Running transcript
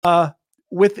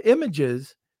With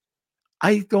images,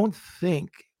 I don't think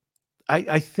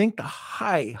I think the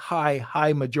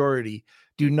high majority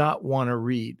do not want to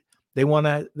read. They want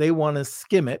to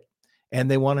skim it, and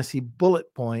they want to see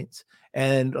bullet points,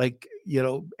 and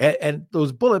and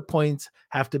those bullet points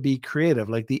have to be creative.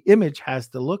 Like the image has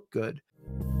to look good.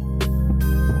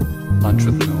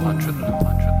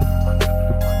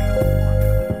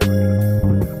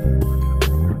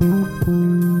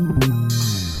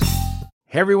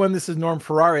 Hey everyone, this is Norm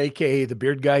Farrar, aka the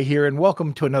Beard Guy here, and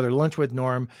welcome to another Lunch with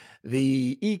Norm,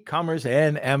 the e-commerce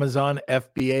and Amazon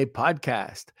FBA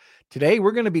podcast. Today,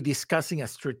 we're going to be discussing a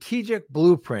strategic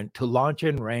blueprint to launch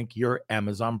and rank your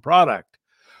Amazon product.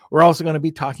 We're also going to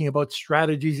be talking about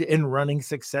strategies in running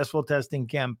successful testing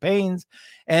campaigns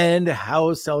and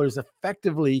how sellers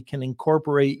effectively can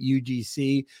incorporate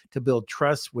UGC to build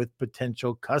trust with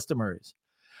potential customers.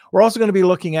 We're also going to be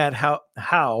looking at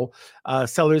how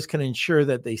sellers can ensure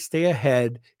that they stay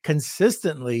ahead,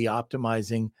 consistently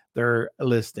optimizing their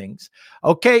listings.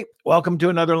 Okay, welcome to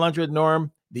another Lunch with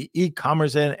Norm, the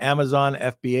e-commerce and Amazon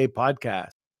FBA podcast.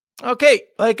 Okay,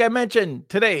 like I mentioned,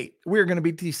 today we're going to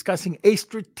be discussing a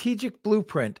strategic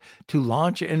blueprint to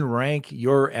launch and rank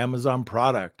your Amazon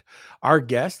product. Our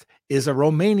guest is a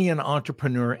Romanian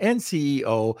entrepreneur and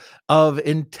CEO of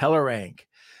IntelliRank,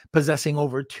 possessing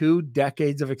over 2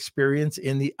 decades of experience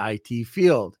in the IT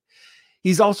field.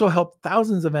 He's also helped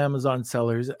thousands of Amazon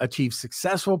sellers achieve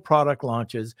successful product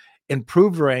launches,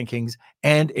 improved rankings,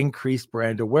 and increased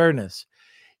brand awareness.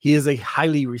 He is a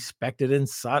highly respected and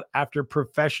sought-after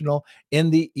professional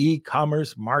in the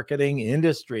e-commerce marketing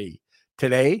industry.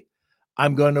 Today,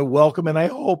 I'm going to welcome, and I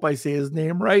hope I say his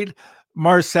name right,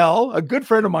 Marcel, a good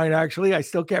friend of mine, actually. I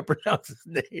still can't pronounce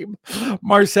his name.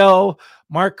 Marcel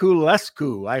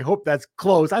Marculescu. I hope that's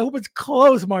close. I hope it's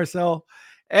close, Marcel.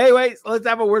 Anyways, let's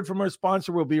have a word from our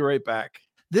sponsor. We'll be right back.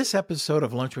 This episode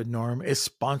of Lunch with Norm is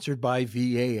sponsored by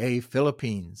VAA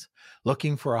Philippines.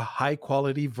 Looking for a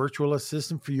high-quality virtual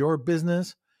assistant for your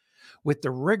business? With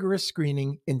the rigorous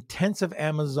screening, intensive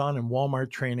Amazon and Walmart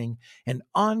training, and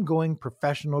ongoing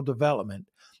professional development,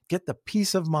 get the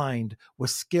peace of mind with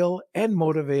skill and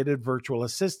motivated virtual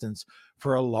assistants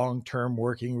for a long-term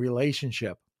working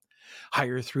relationship.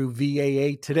 Hire through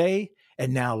VAA today,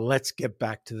 and now let's get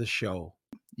back to the show.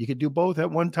 You could do both at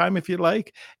one time if you'd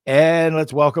like. And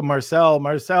let's welcome Marcel.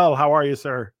 Marcel, how are you,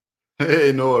 sir?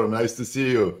 Hey, Norm, nice to see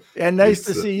you. And nice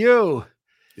to see you.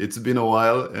 It's been a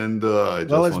while, and I just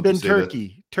well, it's want been to say Turkey.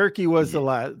 that, Turkey was the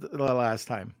last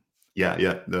time.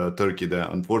 Yeah, the Turkey there.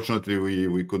 Unfortunately,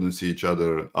 we couldn't see each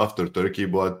other after Turkey,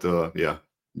 but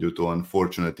due to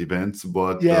unfortunate events.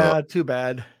 But yeah, too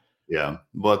bad. Yeah,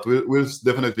 but we'll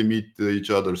definitely meet each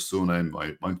other soon.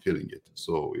 I'm feeling it.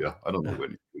 So yeah, I don't know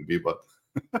when it will be, but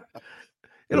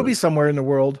it'll be somewhere in the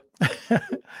world.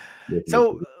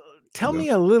 So tell me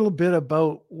a little bit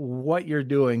about what you're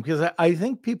doing, because I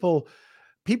think people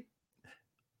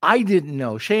I didn't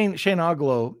know. Shane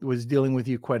Oglow was dealing with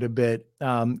you quite a bit.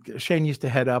 Shane used to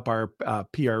head up our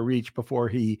PR reach before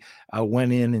he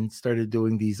went in and started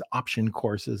doing these option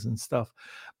courses and stuff.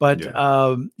 But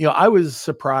I was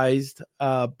surprised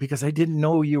because I didn't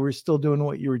know you were still doing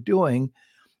what you were doing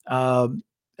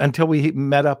until we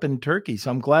met up in Turkey. So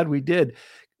I'm glad we did.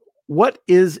 What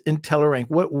is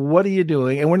IntelliRank? What are you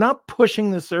doing? And we're not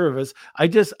pushing the service.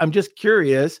 I'm just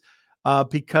curious.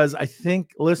 Because I think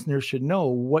listeners should know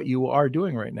what you are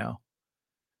doing right now.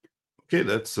 Okay,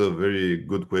 that's a very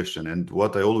good question. And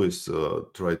what I always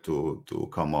try to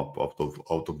come up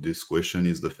out of this question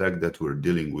is the fact that we're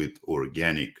dealing with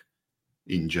organic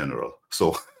in general.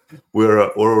 So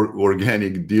we're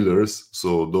organic dealers.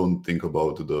 So don't think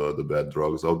about the bad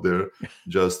drugs out there.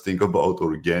 Just think about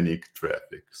organic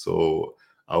traffic. So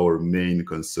our main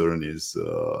concern is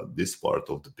this part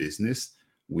of the business.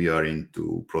 We are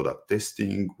into product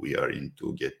testing. We are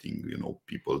into getting,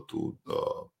 people to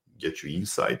get you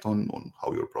insight on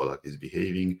how your product is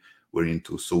behaving. We're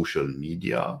into social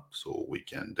media, so we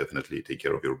can definitely take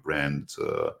care of your brand's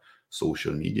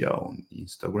social media on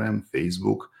Instagram,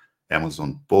 Facebook,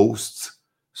 Amazon posts.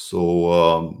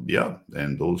 So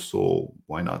and also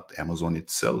why not Amazon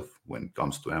itself? When it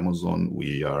comes to Amazon,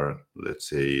 we are, let's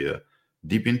say,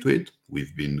 deep into it.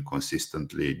 We've been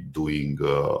consistently doing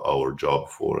our job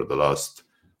for the last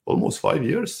almost 5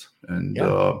 years. And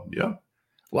Well,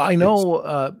 I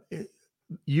know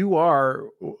you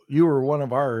were one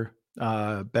of our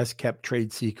best kept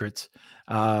trade secrets.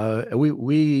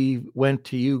 We went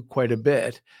to you quite a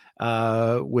bit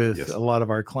with a lot of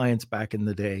our clients back in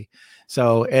the day.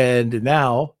 So, and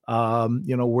now,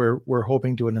 we're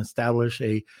hoping to establish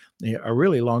a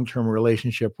really long-term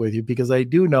relationship with you, because I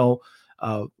do know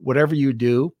whatever you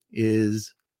do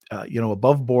is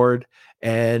above board,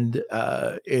 and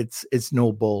it's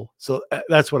no bull. So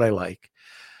that's what I like.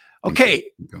 Thank you. Okay,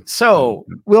 Thank you. so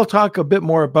we'll talk a bit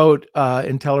more about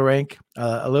IntelliRank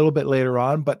a little bit later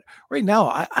on, but right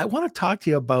now I want to talk to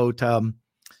you about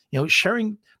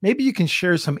sharing. Maybe you can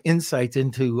share some insights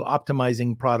into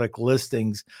optimizing product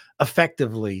listings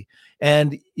effectively,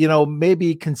 and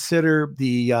maybe consider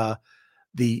the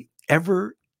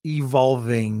ever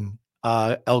evolving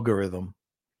algorithm.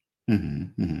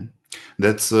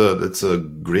 That's a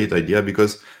great idea,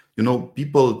 because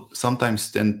people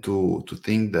sometimes tend to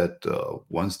think that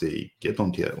once they get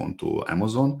onto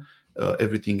Amazon,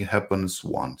 everything happens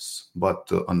once. But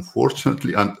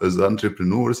unfortunately, as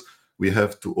entrepreneurs, we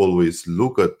have to always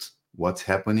look at what's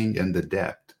happening and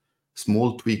adapt.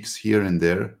 Small tweaks here and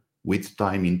there with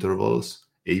time intervals,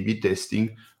 A/B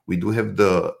testing. We do have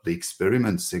the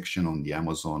experiment section on the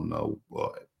Amazon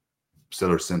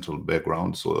Seller Central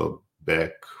background, so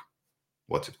back,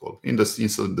 what's it called,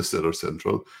 inside the Seller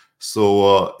Central.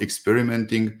 So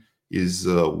experimenting is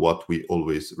what we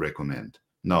always recommend.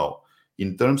 Now,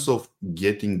 in terms of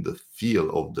getting the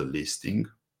feel of the listing,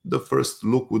 the first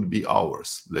look would be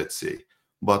ours, let's say,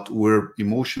 but we're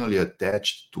emotionally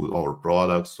attached to our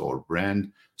products or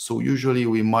brand, so usually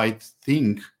we might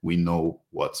think we know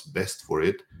what's best for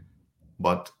it,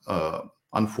 but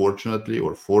unfortunately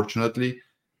or fortunately,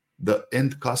 the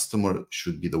end customer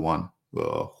should be the one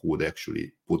who would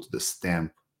actually put the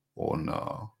stamp on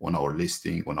our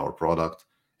listing, on our product,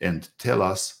 and tell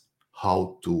us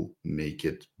how to make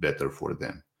it better for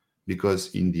them.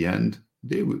 Because in the end,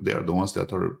 they are the ones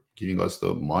that are giving us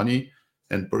the money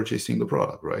and purchasing the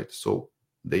product, right? So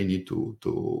they need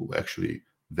to actually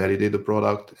validate the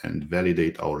product and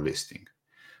validate our listing.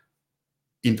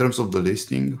 In terms of the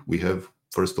listing, we have,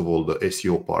 first of all, the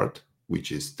SEO part,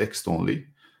 which is text only.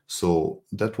 So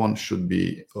that one should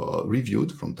be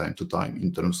reviewed from time to time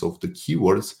in terms of the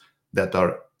keywords that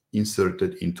are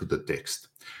inserted into the text.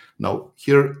 Now,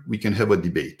 here we can have a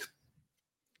debate.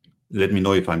 Let me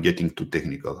know if I'm getting too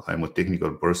technical. I'm a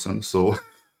technical person, so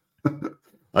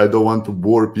I don't want to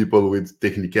bore people with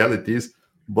technicalities.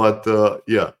 But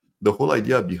yeah, the whole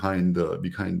idea behind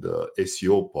the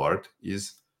SEO part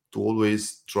is to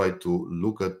always try to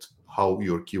look at how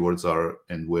your keywords are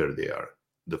and where they are,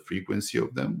 the frequency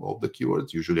of them, of the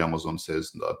keywords. Usually Amazon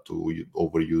says not to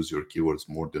overuse your keywords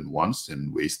more than once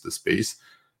and waste the space.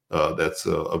 That's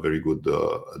a very good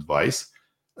advice.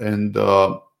 And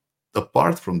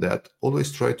apart from that,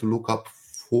 always try to look up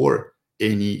for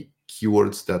any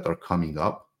keywords that are coming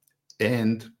up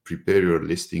and prepare your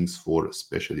listings for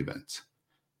special events.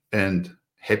 And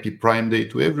happy Prime Day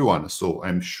to everyone. So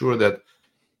I'm sure that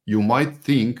you might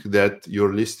think that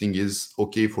your listing is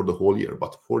okay for the whole year,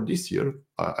 but for this year,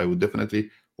 I would definitely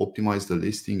optimize the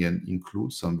listing and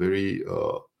include some very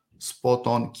spot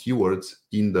on keywords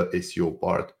in the SEO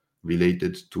part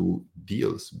related to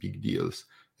deals, big deals,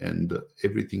 and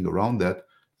everything around that.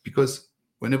 Because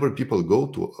whenever people go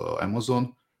to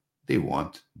Amazon, they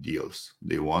want deals.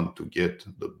 They want to get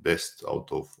the best out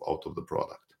of the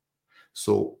product.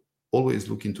 So always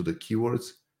look into the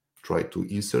keywords, try to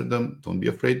insert them. Don't be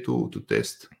afraid to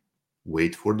test.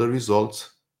 Wait for the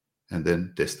results and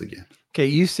then test again. Okay,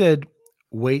 you said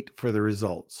wait for the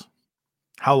results.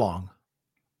 How long?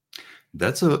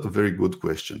 That's a very good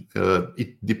question.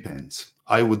 It depends.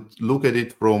 I would look at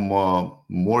it from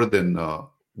more than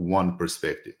one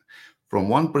perspective. From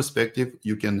one perspective,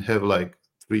 you can have like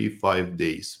 3, 5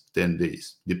 days, 10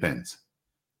 days, depends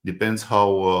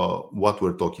how what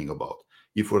we're talking about.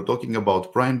 If we're talking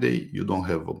about Prime Day, you don't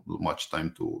have much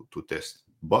time to test,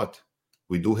 but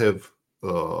we do have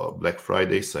Black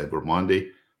Friday, Cyber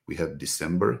Monday, we have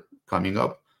December coming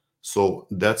up, so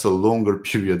that's a longer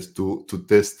period to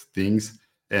test things.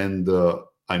 And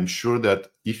I'm sure that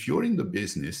if you're in the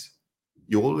business,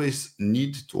 you always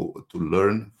need to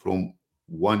learn from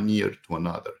one year to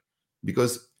another,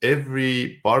 because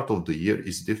every part of the year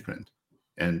is different.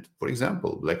 And for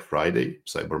example, Black Friday,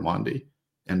 Cyber Monday,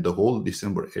 and the whole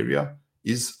December area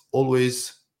is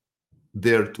always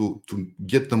there to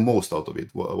get the most out of it.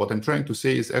 What I'm trying to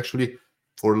say is actually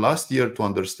for last year to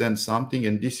understand something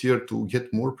and this year to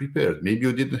get more prepared. Maybe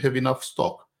you didn't have enough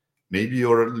stock. Maybe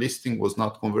your listing was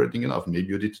not converting enough. Maybe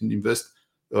you didn't invest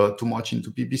too much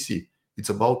into PPC. It's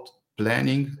about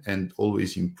planning and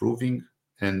always improving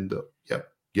and yeah,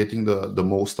 getting the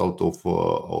most out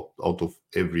of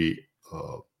every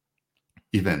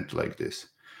event like this.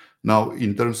 Now,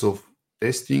 in terms of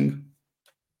testing,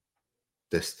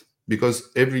 test, because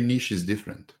every niche is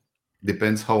different.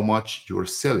 Depends how much you're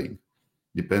selling.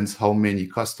 depends how many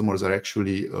customers are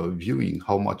actually viewing,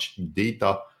 how much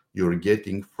data you're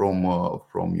getting from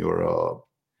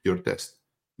your test,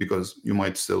 because you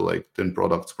might sell like 10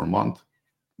 products per month,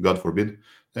 God forbid,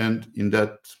 and in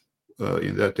that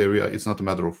area, it's not a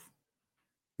matter of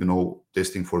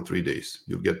testing for 3 days.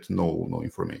 You get no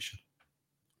information.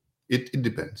 It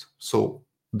depends. So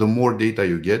the more data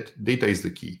you get, data is the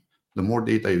key. The more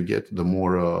data you get, the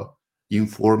more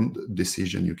informed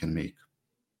decision you can make.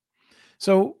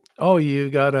 So, oh, you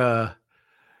got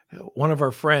one of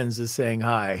our friends is saying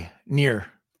hi, Near.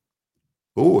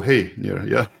 Oh, hey,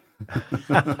 yeah.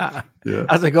 Yeah.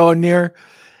 How's it going, Near?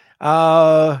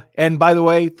 And by the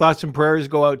way, thoughts and prayers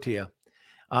go out to you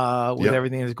with Yeah.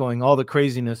 everything that's going, all the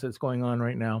craziness that's going on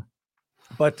right now.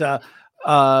 But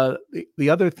the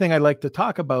other thing I'd like to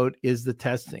talk about is the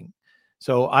testing.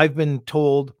 So I've been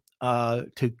told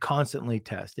to constantly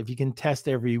test. If you can test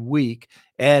every week,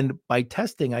 and by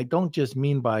testing, I don't just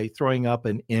mean by throwing up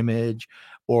an image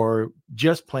or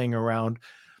just playing around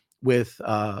with,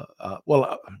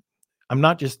 I'm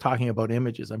not just talking about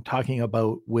images. I'm talking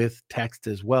about with text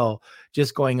as well,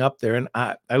 just going up there. And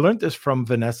I learned this from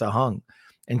Vanessa Hung,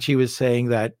 and she was saying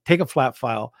that take a flat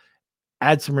file,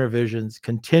 add some revisions,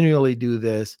 continually do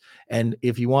this. And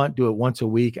if you want, do it once a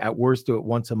week, at worst, do it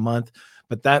once a month.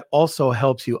 But that also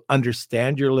helps you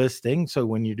understand your listing. So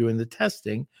when you're doing the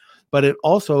testing, but it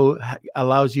also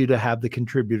allows you to have the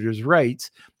contributors'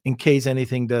 rights in case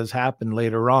anything does happen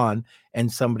later on and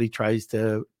somebody tries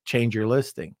to change your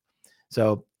listing.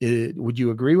 So would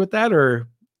you agree with that, or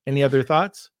any other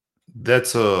thoughts?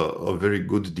 That's a very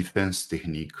good defense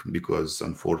technique, because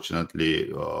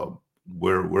unfortunately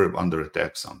we're under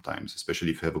attack sometimes,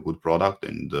 especially if you have a good product,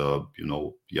 and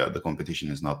the competition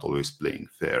is not always playing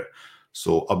fair.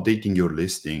 So updating your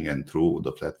listing and through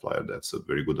the flat flyer, that's a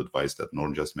very good advice that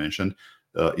Norm just mentioned,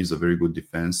 is a very good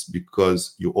defense,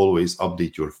 because you always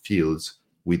update your fields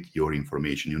with your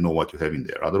information. You know what you have in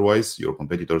there. Otherwise, your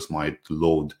competitors might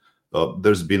load.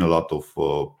 There's been a lot of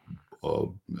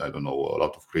I don't know, a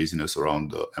lot of craziness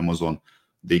around Amazon.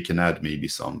 They can add maybe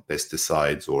some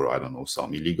pesticides, or I don't know,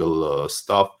 some illegal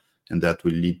stuff, and that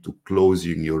will lead to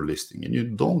closing your listing. And you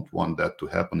don't want that to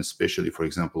happen, especially, for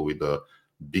example, with a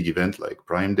big event like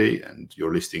Prime Day, and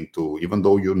you're listing to, even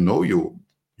though you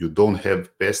don't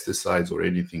have pesticides or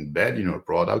anything bad in your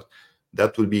product,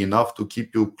 that will be enough to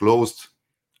keep you closed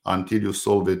until you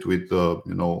solve it with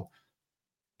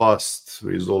fast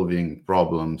resolving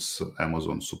problems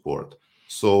Amazon support.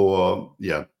 So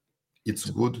it's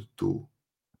good to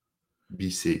be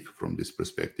safe from this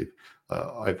perspective.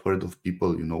 I've heard of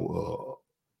people,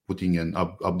 putting and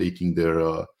updating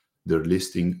their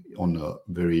listing on a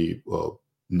very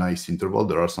nice interval.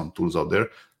 There are some tools out there,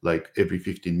 like every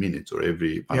 15 minutes or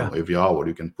every I don't know, every hour.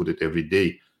 You can put it every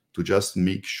day to just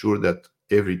make sure that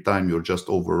every time you're just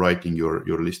overwriting your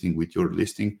listing with your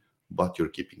listing, but you're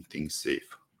keeping things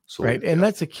safe. So Right. And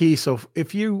that's a key. So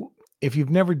if you've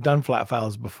never done flat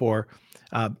files before,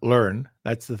 learn.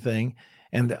 That's the thing.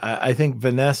 And I think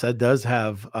Vanessa does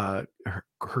have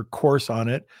her course on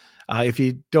it. If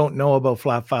you don't know about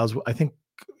flat files, I think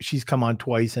she's come on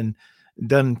twice and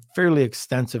done fairly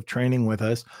extensive training with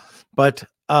us. But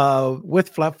with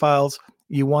flat files,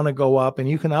 you want to go up and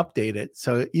you can update it.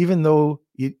 So even though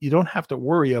you don't have to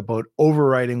worry about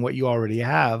overwriting what you already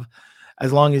have,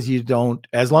 as long as you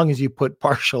put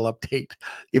partial update.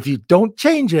 If you don't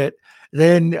change it,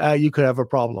 then you could have a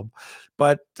problem.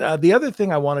 But the other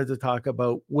thing I wanted to talk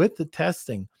about with the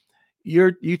testing,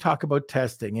 you talk about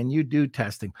testing and you do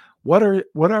testing. What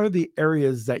are the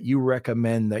areas that you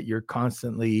recommend that you're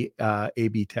constantly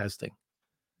A/B testing?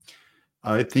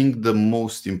 I think the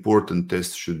most important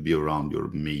test should be around your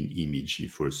main image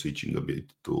if we're switching a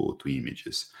bit to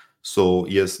images. So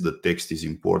yes, the text is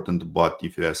important, but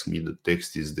if you ask me, the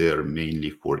text is there mainly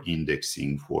for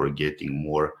indexing, for getting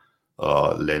more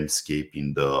landscape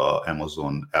in the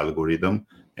Amazon algorithm.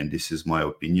 And this is my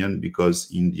opinion, because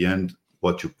in the end,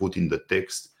 what you put in the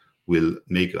text will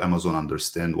make Amazon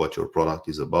understand what your product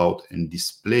is about and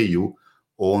display you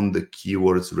on the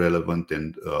keywords relevant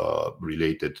and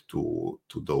related to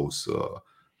those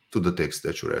to the text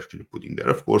that you're actually putting there.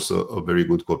 Of course, a very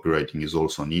good copywriting is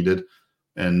also needed.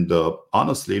 And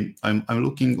honestly, I'm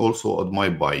looking also at my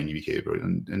buying behavior,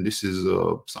 and this is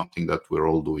something that we're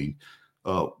all doing.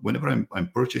 Whenever I'm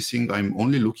purchasing, I'm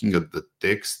only looking at the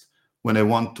text when I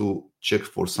want to check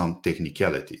for some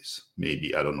technicalities.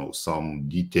 Maybe, I don't know, some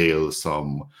details,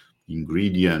 some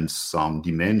ingredients, some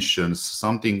dimensions,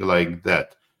 something like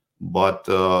that. But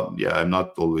I'm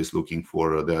not always looking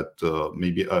for that.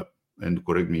 Maybe, and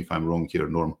correct me if I'm wrong here,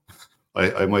 Norm.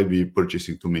 I might be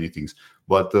purchasing too many things,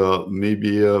 but maybe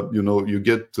you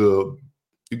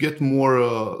get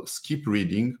more skip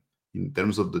reading in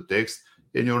terms of the text,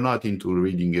 and you're not into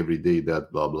reading every day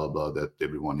that blah blah blah that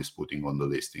everyone is putting on the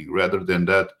listing. Rather than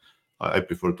that, I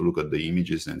prefer to look at the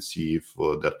images and see if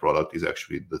that product is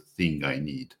actually the thing I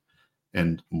need.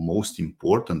 And most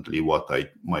importantly,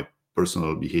 my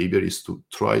personal behavior is to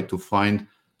try to find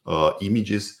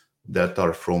images that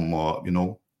are from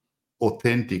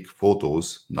authentic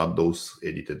photos, not those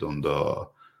edited on the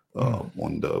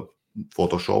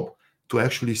Photoshop, to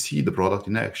actually see the product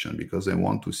in action, because I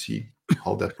want to see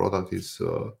how that product is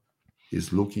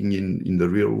looking in the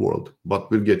real world. But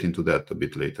we'll get into that a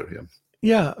bit later here.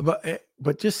 Yeah,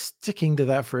 but just sticking to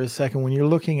that for a second, when you're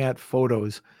looking at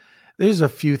photos, there's a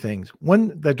few things.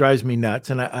 One that drives me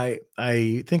nuts, and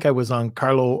I think I was on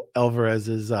Carlo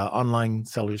Alvarez's online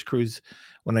sellers cruise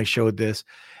when I showed this,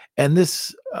 and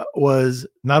this was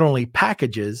not only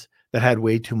packages that had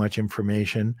way too much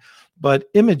information, but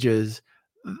images.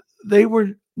 They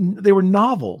were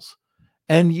novels,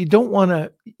 and you don't want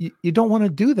to you don't want to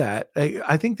do that.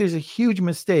 I think there's a huge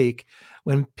mistake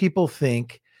when people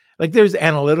think, like, there's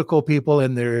analytical people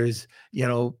and there's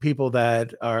people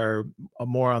that are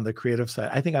more on the creative side.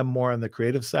 I think I'm more on the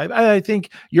creative side. I think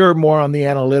you're more on the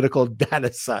analytical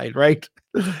data side, right?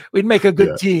 We'd make a good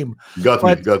Yeah, team. got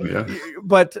me. Yeah,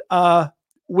 But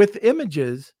with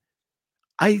images,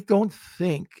 I don't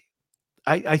think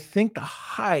I think the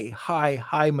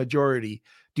high majority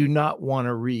do not want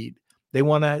to read. They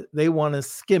want to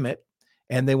skim it,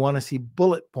 and they want to see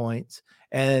bullet points,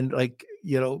 and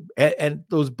and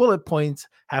those bullet points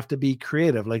have to be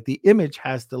creative. Like, the image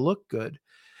has to look good.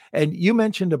 And you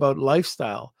mentioned about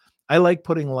lifestyle. I like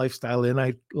putting lifestyle in.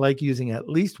 I like using at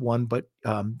least one, but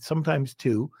sometimes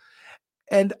two.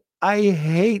 And I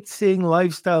hate seeing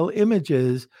lifestyle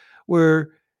images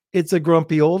where it's a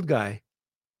grumpy old guy,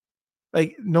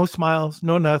 like, no smiles,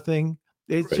 no nothing.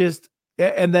 It's right. just,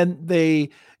 and then the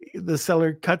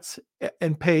seller cuts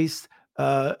and pastes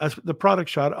the product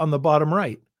shot on the bottom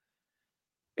right.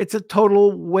 It's a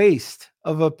total waste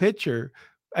of a picture.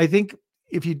 I think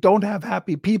if you don't have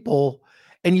happy people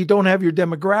and you don't have your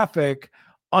demographic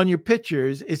on your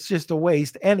pictures, it's just a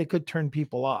waste, and it could turn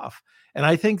people off. And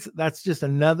I think that's just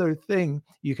another thing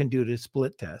you can do to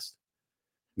split test.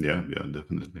 Yeah,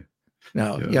 definitely.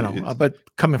 Now, Yeah, but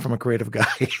coming from a creative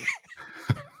guy.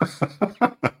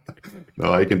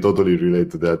 No, I can totally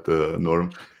relate to that,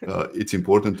 Norm. It's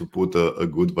important to put a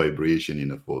good vibration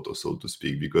in a photo, so to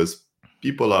speak, because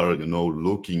people are,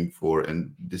 looking for,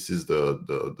 and this is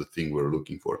the thing we're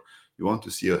looking for. You want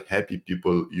to see a happy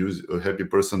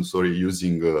person,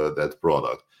 using that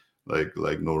product.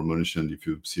 Like Norm mentioned, if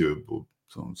you see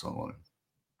someone,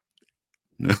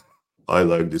 I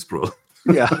like this product.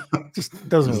 Yeah, just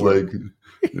doesn't It's work.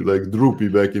 like Droopy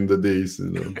back in the days,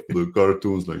 the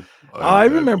cartoons. Like, I I'm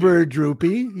happy. remember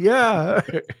Droopy. Yeah.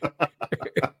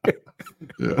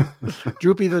 Yeah,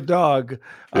 Droopy the dog.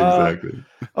 exactly.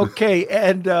 Okay.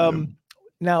 And Yeah.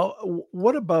 now,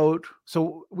 what about,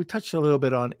 so we touched a little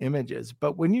bit on images,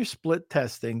 but when you're split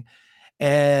testing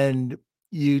and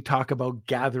you talk about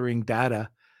gathering data,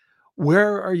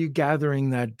 where are you gathering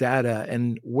that data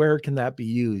and where can that be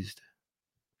used?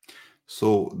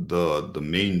 So the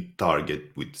main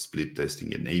target with split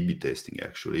testing and A/B testing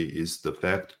actually is the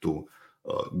fact to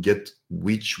get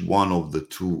which one of the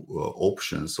two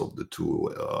options of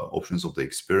the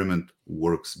experiment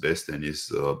works best and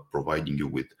is providing you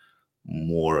with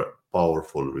more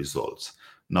powerful results.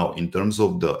 Now, in terms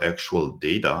of the actual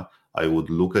data, I would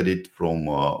look at it from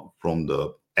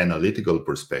the analytical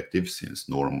perspective, since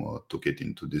Norm took it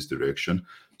into this direction,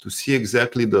 to see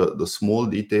exactly the small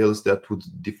details that would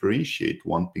differentiate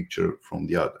one picture from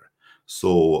the other.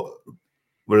 So,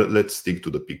 well, let's stick to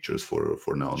the pictures for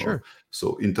now, Norm. Sure.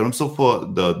 So, in terms of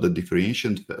the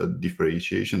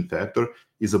differentiation factor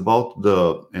is about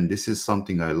and this is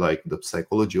something I like, the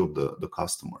psychology of the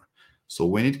customer. So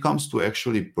when it comes to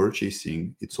actually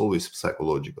purchasing, it's always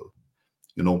psychological.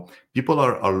 People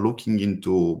are looking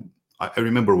into. I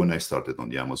remember when I started on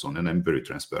the Amazon, and I'm very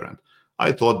transparent.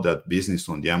 I thought that business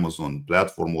on the Amazon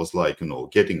platform was like,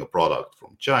 getting a product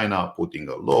from China, putting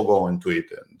a logo into it,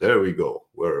 and there we go.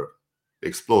 We're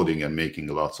exploding and making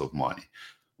lots of money.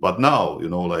 But now,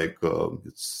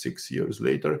 it's 6 years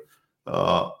later,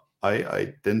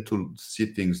 I tend to see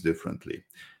things differently.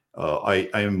 I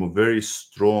am a very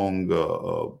strong,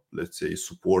 let's say,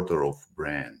 supporter of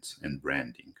brands and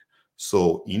branding.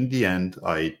 So in the end,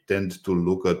 I tend to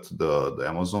look at the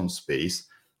Amazon space.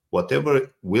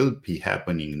 Whatever will be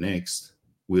happening next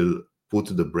will put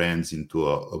the brands into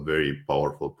a very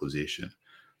powerful position.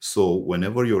 So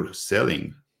whenever you're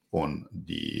selling on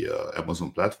the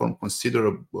Amazon platform,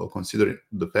 consider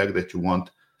the fact that you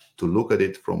want to look at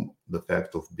it from the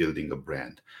fact of building a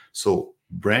brand. So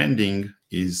branding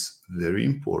is very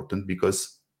important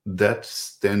because that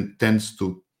tends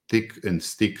to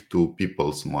stick to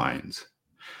people's minds.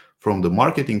 From the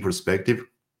marketing perspective,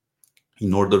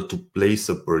 in order to place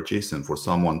a purchase and for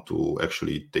someone to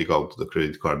actually take out the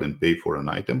credit card and pay for an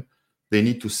item, they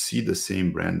need to see the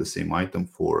same brand, the same item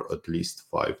for at least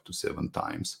 5 to 7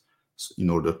 times in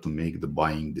order to make the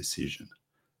buying decision.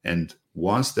 And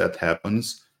once that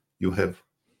happens, you have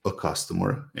a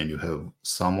customer and you have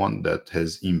someone that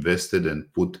has invested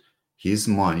and put his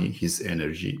money, his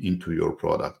energy into your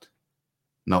product.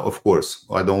 Now, of course,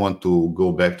 I don't want to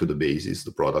go back to the basics.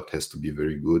 The product has to be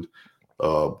very good.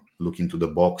 Look into the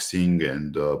boxing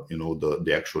and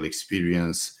the actual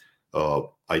experience.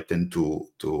 I tend to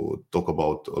talk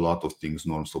about a lot of things,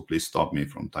 Norm, so please stop me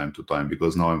from time to time,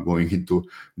 because now I'm going into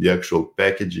the actual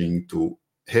packaging, to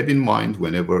have in mind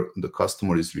whenever the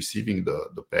customer is receiving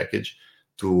the package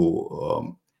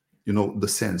to the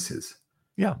senses.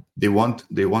 Yeah. They want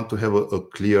to have a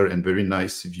clear and very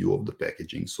nice view of the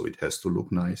packaging, so it has to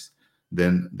look nice.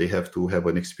 Then they have to have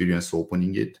an experience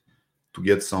opening it, to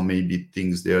get some maybe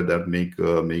things there that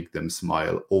make them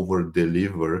smile, over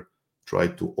deliver, try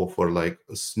to offer like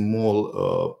a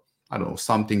small I don't know,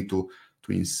 something to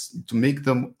make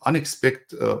them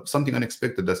something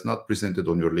unexpected that's not presented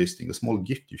on your listing, a small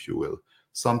gift, if you will,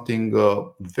 something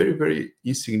very, very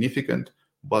insignificant,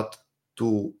 but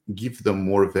to give them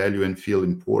more value and feel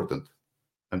important.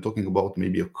 I'm talking about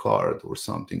maybe a card or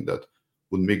something that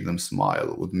would make them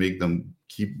smile, would make them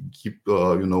keep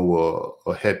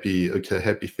a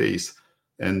happy face.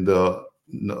 And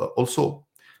also,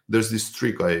 there's this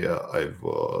trick I've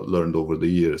learned over the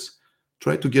years.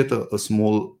 Try to get a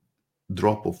small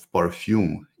drop of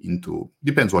perfume into,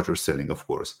 depends what you're selling, of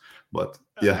course, but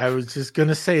yeah. I was just going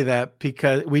to say that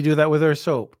because we do that with our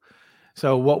soap.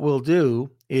 So what we'll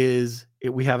do is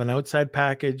we have an outside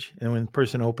package, and when the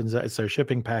person opens it, it's our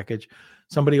shipping package.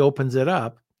 Somebody opens it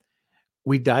up,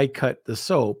 we die cut the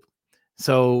soap.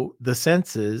 So the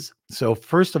senses. So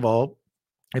first of all,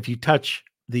 if you touch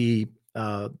the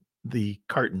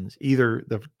cartons, either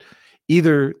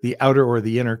the outer or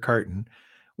the inner carton,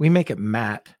 we make it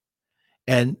matte,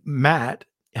 and matte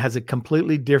has a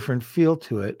completely different feel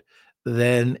to it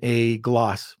than a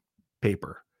gloss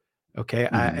paper. Okay.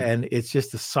 And it's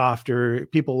just a softer,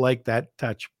 people like that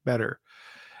touch better.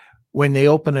 When they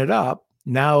open it up,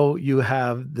 now you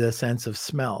have the sense of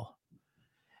smell.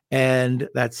 And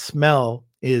that smell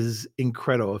is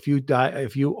incredible. If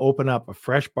you open up a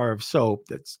fresh bar of soap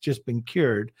that's just been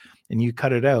cured and you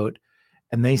cut it out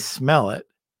and they smell it,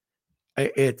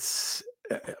 it's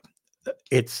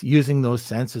using those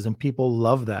senses, and people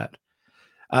love that.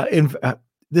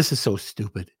 This is so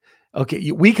stupid.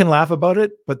 Okay, we can laugh about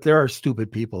it, but there are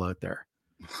stupid people out there.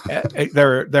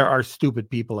 There are stupid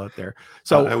people out there.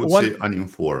 So I would say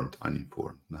uninformed,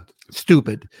 not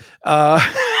stupid.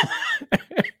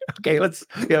 Okay, let's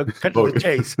cut to the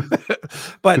chase.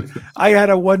 But I had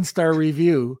a 1-star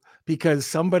review because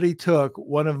somebody took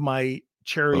one of my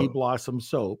cherry blossom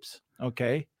soaps.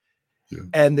 Okay. Yeah.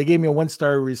 And they gave me a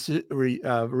 1-star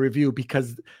review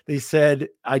because they said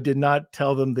I did not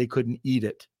tell them they couldn't eat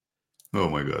it. Oh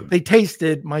my God. They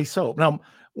tasted my soap. Now,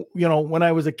 when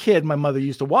I was a kid, my mother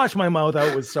used to wash my mouth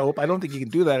out with soap. I don't think you can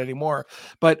do that anymore.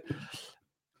 But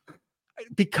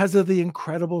because of the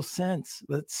incredible sense,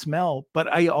 that smell. But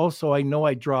I know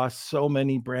I draw so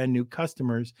many brand new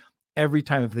customers every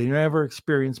time. If they never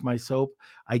experience my soap,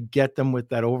 I get them with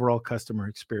that overall customer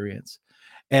experience.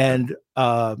 And,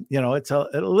 it's a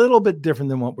little bit different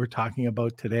than what we're talking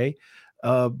about today.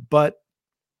 But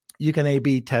you can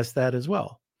A/B test that as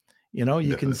well. You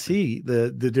Definitely. Can see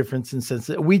the difference in sense.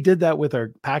 We did that with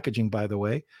our packaging, by the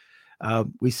way.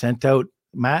 We sent out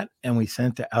matte and we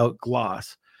sent out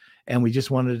gloss, and we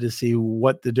just wanted to see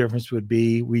what the difference would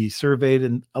be. We surveyed,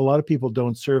 and a lot of people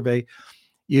don't survey.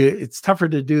 It's tougher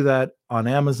to do that on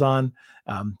Amazon.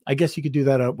 I guess you could do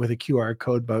that with a QR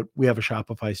code, but we have a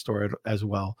Shopify store as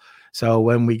well. So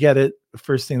when we get it, the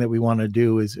first thing that we want to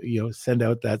do is, send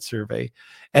out that survey.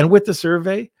 And with the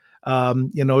survey,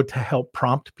 to help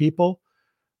prompt people,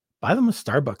 buy them a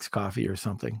Starbucks coffee or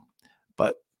something.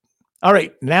 But all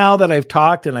right, now that I've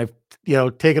talked and I've,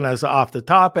 taken us off the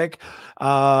topic,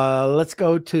 let's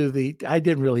go to I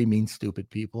didn't really mean stupid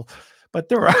people, but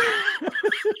there are,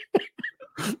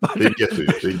 But They get to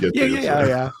you. They get yeah, to you.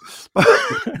 yeah, So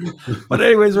yeah. But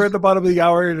anyways, we're at the bottom of the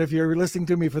hour, and if you're listening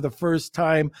to me for the first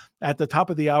time, at the top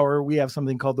of the hour, we have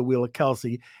something called the Wheel of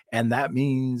Kelsey, and that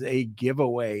means a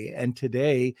giveaway. And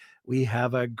today we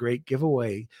have a great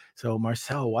giveaway. So,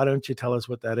 Marcel, why don't you tell us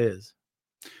what that is?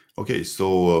 okay,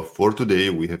 so for today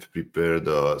we have prepared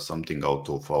something out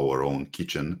of our own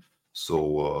kitchen.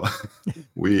 So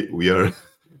we are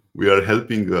we are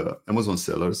helping Amazon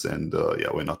sellers and yeah,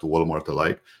 we're not Walmart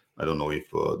alike. I don't know if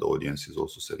the audience is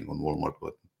also selling on Walmart,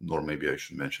 but nor maybe I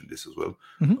should mention this as well.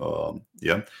 Mhm.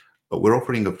 Yeah, we're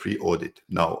offering a free audit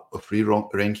now, a free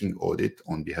ranking audit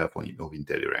on behalf of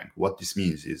IntelliRank. What this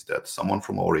means is that someone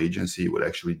from our agency will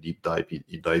actually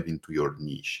dive into your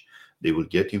niche. They will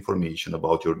get information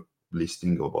about your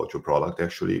listing, about your product.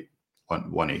 Actually,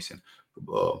 one ASIN.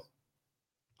 Uh,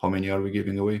 how many are we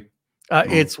giving away? No.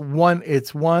 It's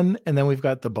one, and then we've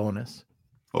got the bonus.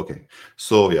 Okay.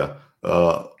 So yeah,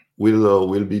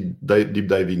 we'll be deep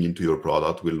diving into your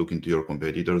product. We'll look into your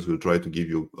competitors. We'll try to give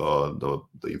you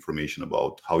the information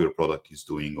about how your product is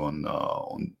doing on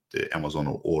the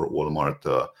Amazon or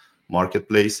Walmart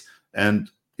marketplace. And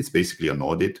it's basically an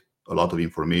audit. A lot of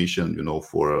information,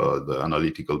 for the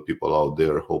analytical people out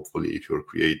there. Hopefully, if you're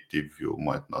creative, you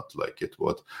might not like it,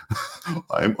 but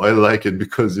I like it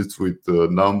because it's with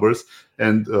numbers.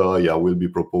 And yeah, we'll be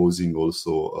proposing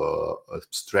also a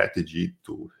strategy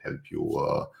to help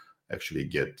you actually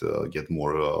get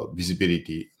more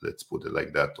visibility, let's put it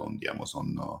like that, on the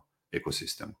Amazon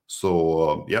ecosystem.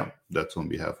 So yeah, that's on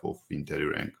behalf of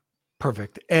IntelliRank.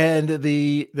 Perfect. And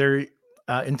their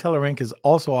IntelliRank is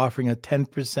also offering a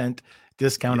 10%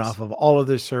 discount Yes. off of all of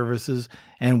their services,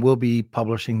 and we'll be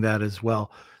publishing that as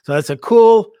well. So that's a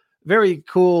cool, very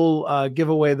cool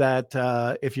giveaway that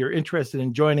if you're interested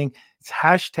in joining, it's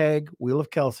hashtag Wheel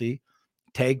of Kelsey,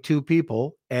 tag 2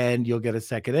 people, and you'll get a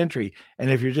second entry. And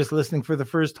if you're just listening for the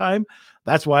first time,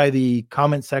 that's why the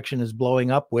comment section is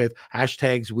blowing up with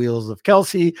hashtags Wheels of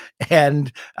Kelsey and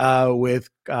with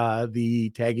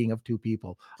the tagging of 2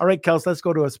 people. All right, Kels, let's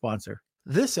go to a sponsor.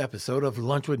 This episode of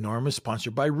Lunch with Norm is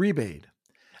sponsored by Rebate.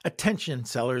 Attention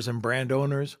sellers and brand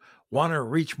owners, want to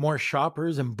reach more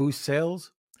shoppers and boost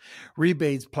sales?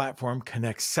 Rebate's platform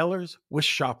connects sellers with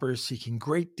shoppers seeking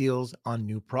great deals on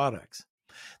new products.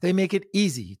 They make it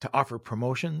easy to offer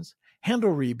promotions,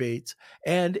 handle rebates,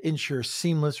 and ensure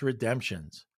seamless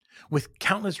redemptions. With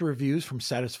countless reviews from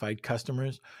satisfied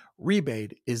customers,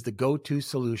 Rebate is the go to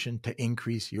solution to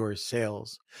increase your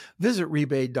sales. Visit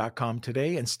rebate.com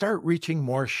today and start reaching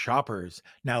more shoppers.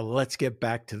 Now, let's get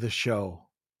back to the show.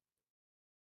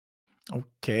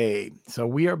 Okay, so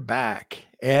we are back.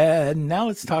 And now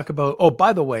let's talk about. Oh,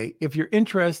 by the way, if you're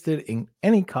interested in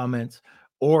any comments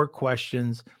or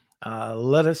questions,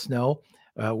 let us know.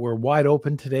 We're wide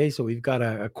open today. So we've got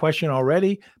a question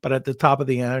already, but at the top of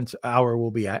the hour, we'll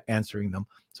be answering them.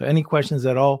 So any questions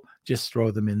at all, just throw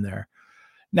them in there.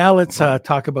 Now let's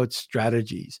talk about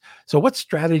strategies. So, what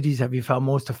strategies have you found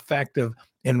most effective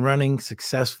in running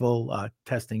successful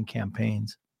testing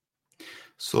campaigns?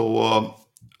 So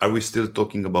are we still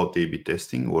talking about A/B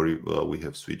testing, or we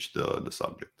have switched the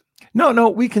subject? No,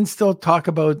 we can still talk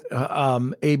about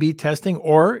A/B testing,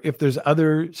 or if there's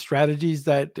other strategies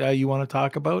that you want to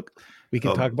talk about, we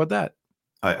can talk about that.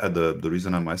 The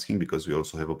reason I'm asking, because we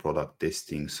also have a product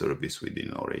testing service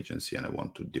within our agency, and I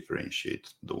want to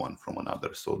differentiate the one from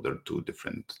another. So they're two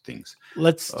different things.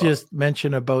 Let's just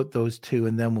mention about those two,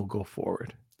 and then we'll go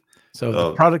forward. So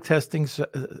the product testing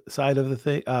side of the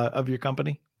thing of your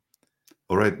company.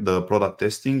 All right. The product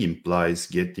testing implies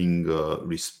getting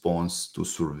response to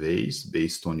surveys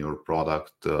based on your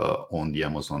product on the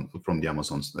Amazon, from the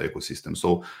Amazon's ecosystem.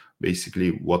 So basically,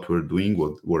 what we're doing,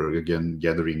 we're again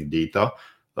gathering data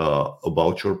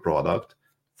about your product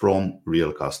from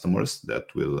real customers that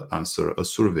will answer a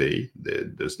survey.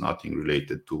 There's nothing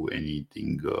related to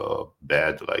anything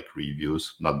bad, like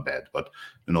reviews, not bad, but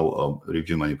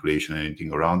review manipulation,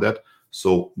 anything around that.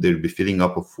 So they'll be filling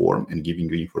up a form and giving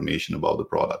you information about the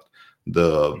product.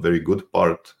 The very good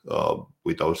part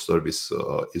with our service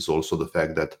is also the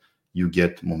fact that you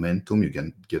get momentum, you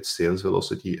can get sales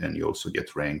velocity, and you also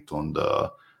get ranked on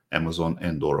the Amazon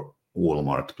and or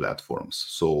Walmart platforms.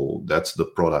 So that's the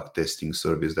product testing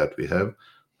service that we have.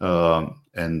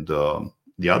 And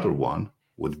the other one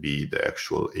would be the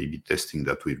actual A/B testing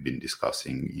that we've been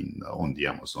discussing on the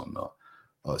Amazon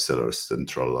Seller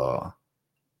Central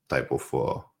type of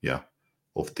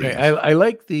of things. Okay, I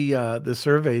like the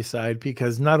survey side,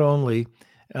 because not only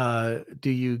do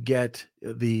you get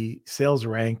the sales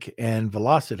rank and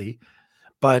velocity,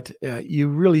 but you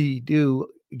really do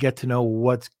get to know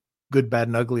what's good, bad,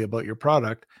 and ugly about your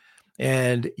product.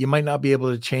 and you might not be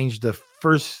able to change the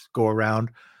first go around,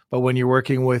 but when you're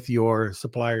working with your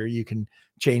supplier, you can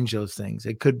change those things.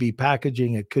 It could be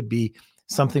packaging, it could be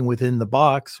something within the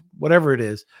box, whatever it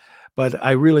is. But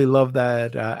I really love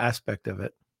that aspect of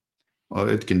it.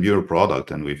 It can be your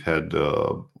product, and we've had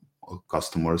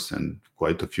customers, and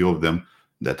quite a few of them,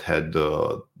 that had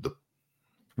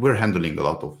we're handling a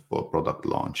lot of product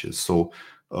launches. So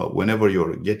whenever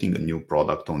you're getting a new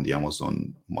product on the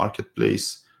Amazon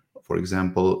marketplace, for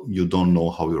example, you don't know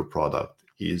how your product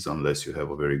is unless you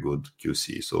have a very good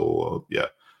QC. So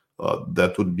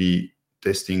that would be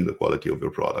testing the quality of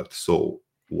your product. So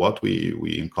what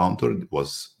we encountered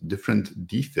was different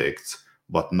defects,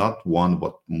 but not one,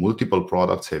 but multiple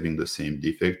products having the same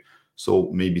defect. So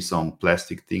maybe some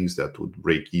plastic things that would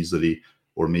break easily,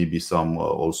 or maybe some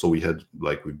also we had,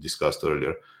 like we've discussed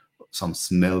earlier, some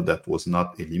smell that was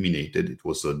not eliminated. It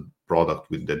was a product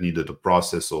that needed a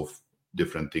process of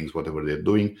different things, whatever they're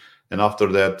doing, and after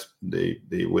that they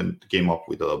came up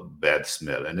with a bad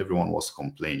smell, and everyone was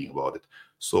complaining about it.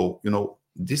 So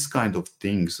this kind of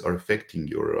things are affecting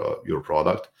your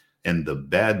product. And the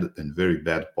bad and very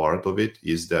bad part of it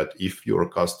is that if your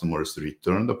customers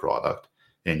return the product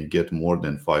and you get more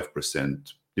than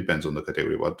 5%, depends on the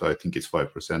category, but I think it's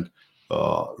 5%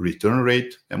 return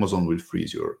rate, Amazon will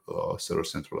freeze your Seller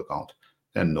Central account,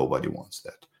 and nobody wants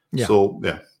that. Yeah. So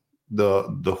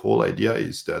the whole idea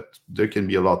is that there can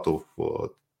be a lot of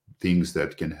things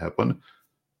that can happen.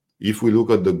 If we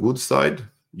look at the good side,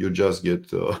 you just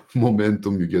get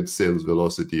momentum, you get sales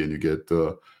velocity, and you get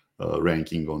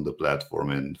ranking on the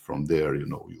platform, and from there, you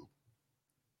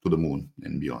to the moon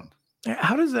and beyond.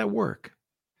 How does that work?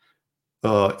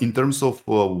 In terms of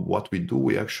what we do,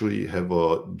 we actually have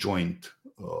a joint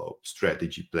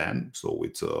strategy plan. So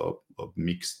it's a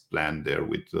mixed plan there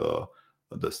with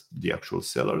the actual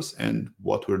sellers. And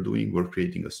what we're doing, we're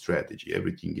creating a strategy.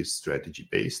 Everything is strategy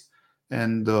based.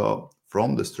 And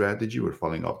from the strategy, we're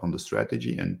following up on the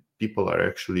strategy, and people are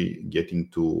actually getting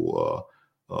to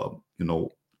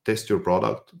test your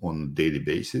product on a daily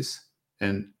basis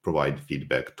and provide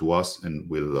feedback to us, and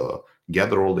we'll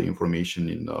gather all the information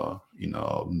in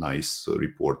a nice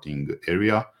reporting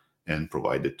area and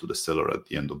provide it to the seller at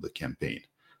the end of the campaign.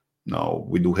 Now,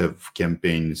 we do have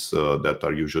campaigns that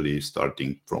are usually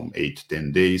starting from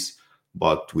 8-10 days,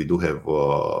 but we do have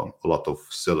a lot of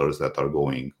sellers that are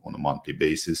going on a monthly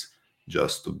basis,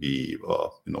 just to be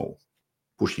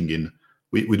pushing in.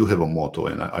 We do have a motto,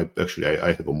 and I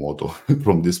have a motto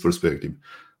from this perspective: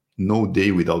 no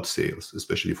day without sales,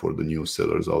 especially for the new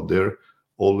sellers out there.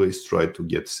 Always try to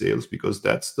get sales, because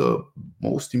that's the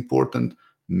most important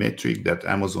metric that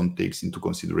Amazon takes into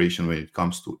consideration when it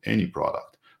comes to any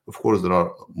product. Of course, there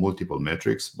are multiple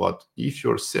metrics, but if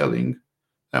you're selling,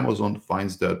 Amazon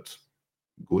finds that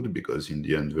good, because in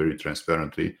the end, very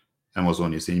transparently,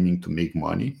 Amazon is aiming to make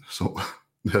money. So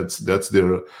that's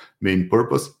their main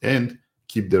purpose, and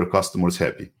keep their customers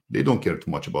happy. They don't care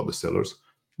too much about the sellers,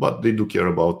 but they do care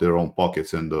about their own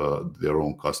pockets and their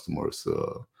own customers'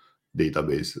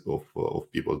 database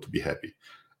of people to be happy.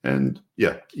 And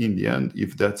in the end,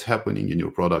 if that's happening and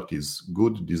your product is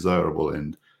good, desirable,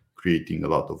 and creating a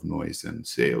lot of noise and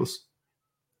sales,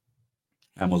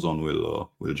 Amazon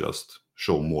will just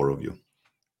show more of you.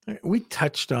 We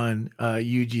touched on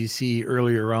UGC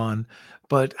earlier on,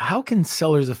 but how can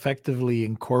sellers effectively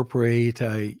incorporate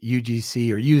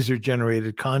UGC or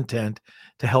user-generated content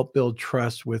to help build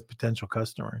trust with potential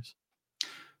customers?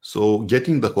 So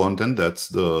getting the content, that's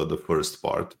the first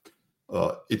part.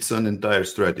 It's an entire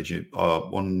strategy.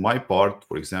 On my part,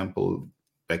 for example,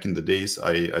 back in the days,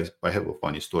 I have a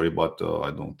funny story, but I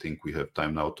don't think we have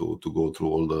time now to go through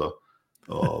all the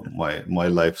my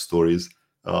life stories.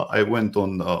 I went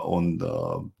on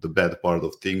the bad part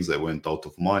of things. I went out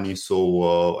of money,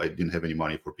 so I didn't have any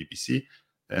money for PPC.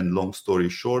 And long story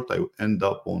short, I end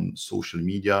up on social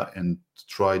media and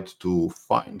tried to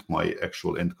find my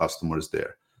actual end customers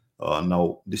there.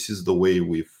 Now, this is the way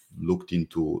we've looked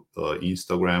into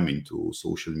Instagram, into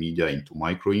social media, into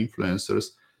micro-influencers.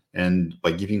 And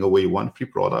by giving away one free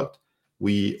product,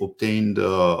 we obtained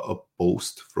a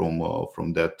post from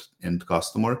that end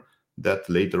customer that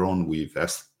later on we've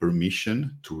asked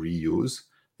permission to reuse.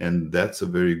 And that's a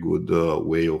very good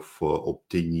way of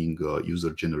obtaining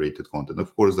user-generated content.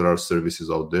 Of course, there are services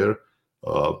out there,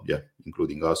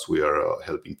 including us. We are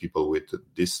helping people with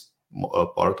this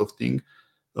part of thing.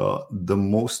 The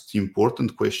most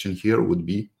important question here would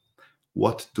be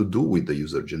what to do with the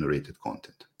user-generated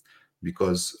content.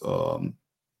 Because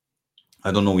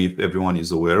I don't know if everyone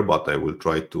is aware, but I will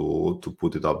try to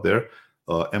put it up there.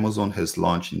 Amazon has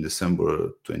launched in December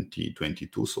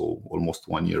 2022, so almost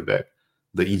 1 year back,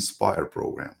 the Inspire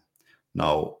program.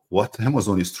 Now, what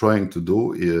Amazon is trying to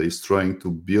do is trying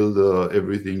to build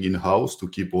everything in-house, to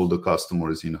keep all the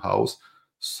customers in-house.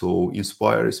 So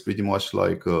Inspire is pretty much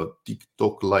like a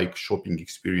TikTok-like shopping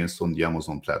experience on the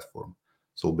Amazon platform.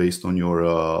 So based on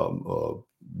your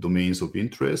domains of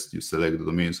interest, you select the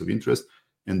domains of interest,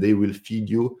 and they will feed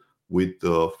you with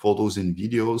photos and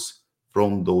videos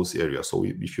from those areas. So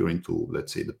if you're into,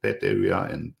 let's say, the pet area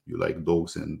and you like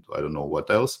dogs and I don't know what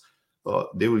else,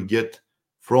 they will get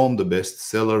from the best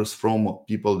sellers, from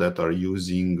people that are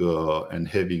using and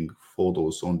having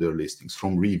photos on their listings,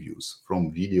 from reviews,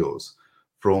 from videos,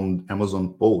 from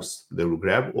Amazon posts. They will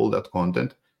grab all that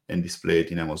content and display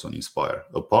it in Amazon Inspire.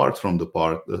 Apart from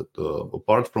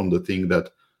the thing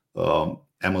that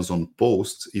Amazon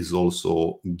posts is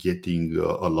also getting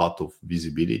a lot of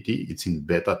visibility. It's in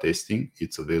beta testing.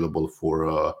 It's available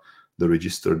for the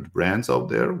registered brands out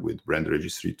there with Brand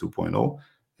Registry 2.0.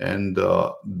 And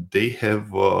they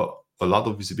have a lot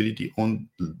of visibility on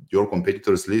your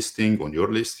competitors' listing, on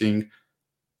your listing,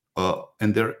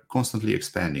 and they're constantly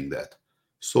expanding that.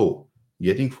 So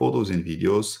getting photos and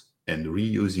videos and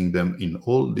reusing them in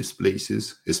all these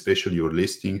places, especially your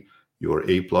listing, your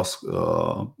A+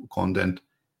 content,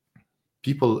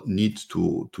 people need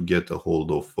to get a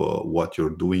hold of what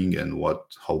you're doing and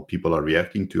how people are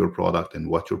reacting to your product and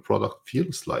what your product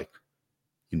feels like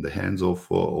in the hands of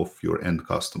your end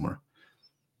customer.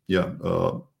 Yeah,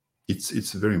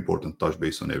 it's a very important touch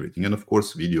base on everything. And of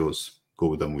course, videos, go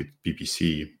with them with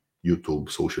PPC, YouTube,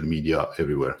 social media,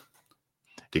 everywhere,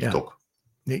 TikTok.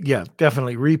 Yeah,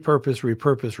 definitely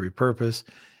repurpose.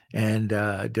 And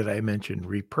did I mention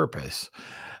repurpose?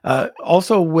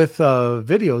 Also with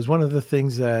videos, one of the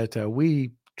things that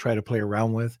we try to play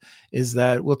around with is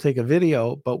that we'll take a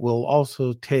video, but we'll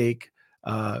also take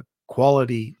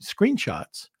quality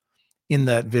screenshots in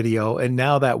that video. And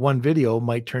now that one video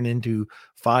might turn into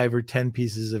 5 or 10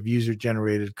 pieces of user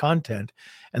generated content.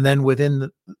 And then within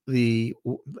the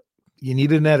you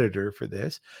need an editor for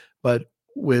this, but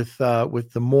with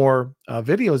the more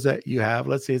videos that you have,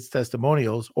 let's say it's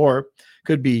testimonials, or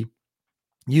could be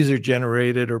user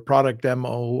generated or product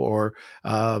demo or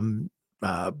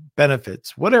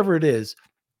benefits, whatever it is,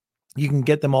 you can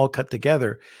get them all cut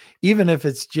together, even if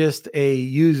it's just a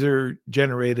user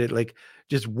generated, like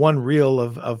just one reel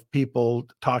of people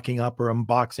talking up or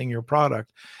unboxing your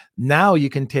product. Now you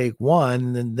can take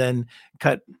one and then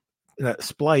cut,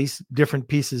 splice different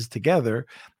pieces together,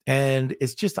 and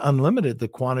it's just unlimited the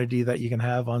quantity that you can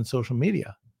have on social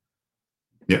media.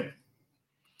 Yeah.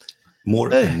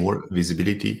 More and more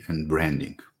visibility and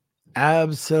branding.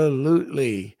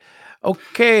 Absolutely.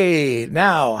 Okay,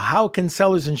 now how can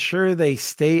sellers ensure they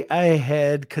stay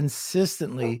ahead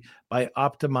consistently by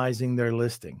optimizing their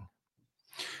listing?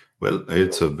 Well,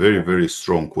 it's a very, very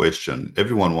strong question.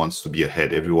 Everyone wants to be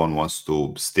ahead. Everyone wants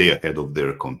to stay ahead of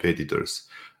their competitors.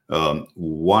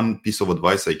 One piece of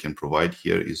advice I can provide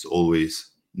here is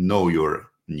always know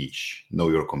your niche, know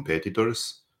your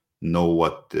competitors, know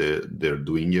what they're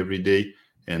doing every day,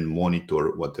 and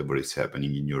monitor whatever is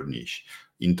happening in your niche.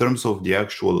 In terms of the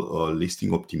actual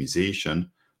listing optimization,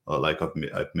 like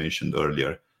I've mentioned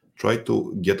earlier, try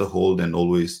to get a hold and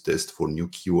always test for new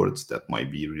keywords that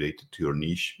might be related to your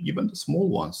niche, even the small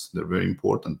ones. They're very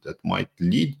important, that might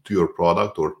lead to your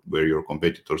product or where your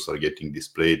competitors are getting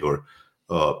displayed, or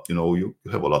you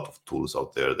have a lot of tools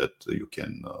out there that you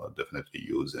can definitely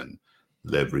use and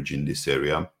leverage in this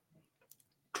area.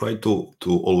 Try to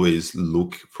always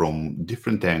look from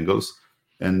different angles,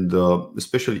 and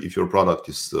especially if your product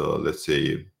is, let's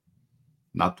say,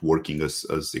 not working as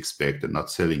expected, not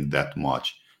selling that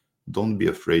much, don't be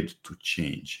afraid to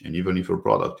change. And even if your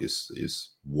product is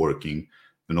working,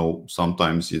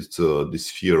 sometimes it's this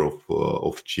fear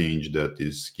of change that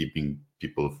is keeping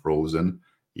people frozen.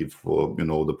 If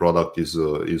the product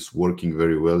is working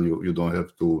very well, you don't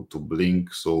have to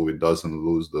blink, so it doesn't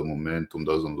lose the momentum,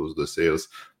 doesn't lose the sales.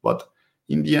 But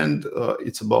in the end,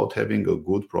 it's about having a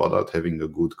good product, having a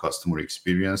good customer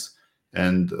experience,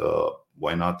 and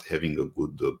why not having a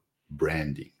good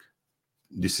branding.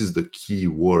 This is the key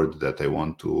word that I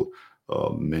want to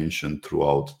mention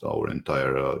throughout our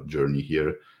entire journey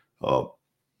here.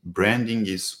 Branding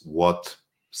is what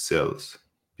sells.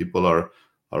 People are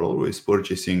always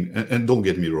purchasing, and don't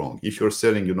get me wrong, if you're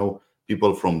selling,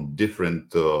 people from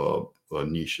different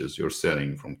niches, you're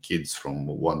selling from kids, from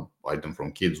one item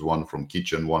from kids, one from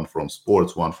kitchen, one from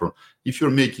sports, one from, if you're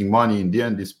making money in the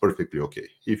end, it's perfectly okay.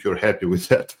 If you're happy with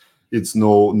that, it's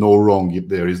no wrong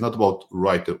there. It's not about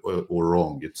right or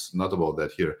wrong. It's not about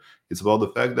that here. It's about the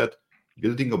fact that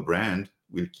building a brand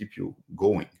will keep you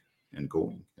going and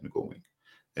going and going.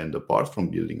 And apart from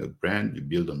building a brand, you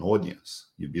build an audience,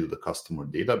 you build a customer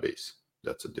database.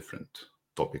 That's a different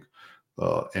topic.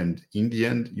 And in the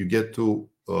end, you get to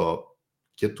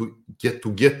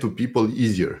people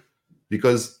easier,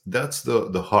 because that's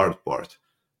the hard part,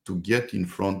 to get in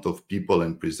front of people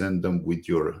and present them with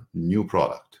your new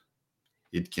product.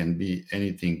 It can be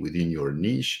anything within your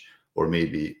niche, or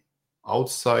maybe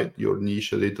outside your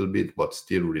niche a little bit, but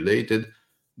still related.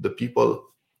 The people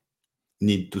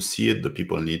need to see it. The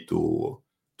people need to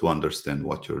understand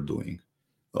what you're doing.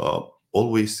 Uh,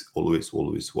 always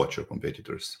watch your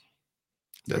competitors.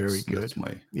 Very That's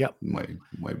good. Yep.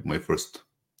 my first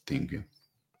thing. Yeah.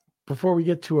 Before we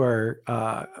get to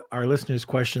our listeners'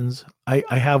 questions, I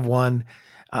have one,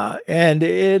 and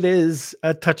it is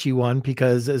a touchy one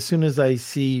because as soon as I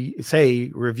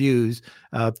say reviews,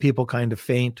 people kind of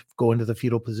faint, go into the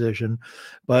fetal position.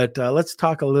 But let's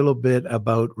talk a little bit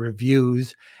about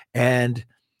reviews and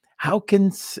how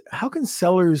can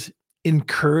sellers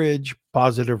encourage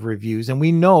positive reviews? And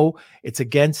we know it's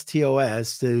against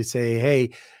TOS to say,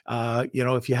 hey,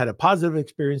 if you had a positive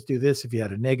experience, do this. If you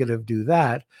had a negative, do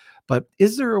that. But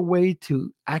is there a way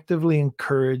to actively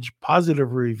encourage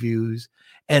positive reviews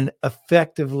and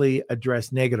effectively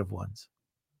address negative ones?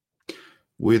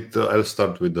 I'll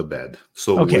start with the bad.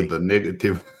 So with Okay. the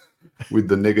negative, with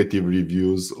the negative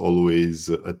reviews, always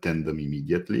attend them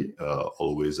immediately.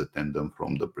 Always attend them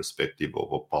from the perspective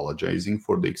of apologizing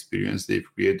for the experience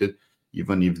they've created.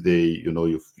 Even if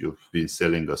you've been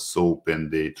selling a soap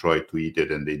and they tried to eat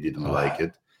it and they didn't like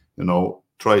it,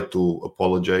 try to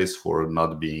apologize for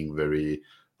not being very,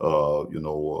 how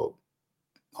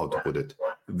to put it,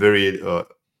 very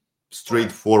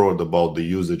straightforward about the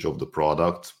usage of the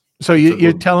product. So It's a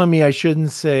you're good. telling me I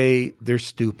shouldn't say they're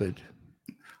stupid.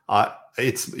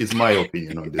 It's my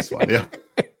opinion on this one. Yeah.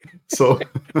 So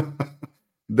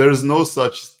there's no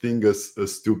such thing as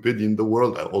stupid in the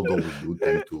world, although we do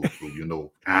tend to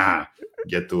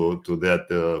get to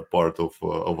that part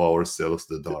of ourselves,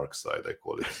 the dark side, I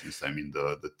call it, since I'm in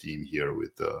the team here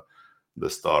with the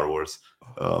Star Wars.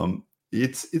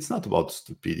 It's not about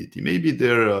stupidity. Maybe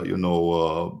they're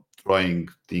trying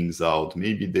things out.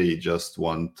 Maybe they just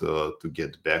want to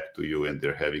get back to you and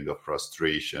they're having a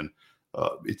frustration.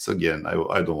 It's again,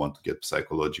 I don't want to get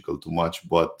psychological too much,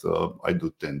 but I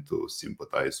do tend to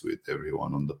sympathize with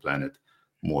everyone on the planet,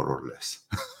 more or less.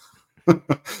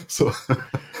 So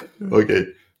okay,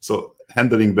 so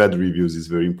handling bad reviews is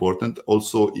very important.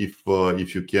 Also,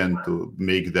 if you can, to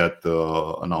make that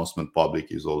announcement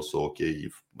public is also okay.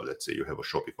 If, let's say, you have a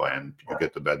Shopify and you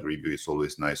get a bad review, it's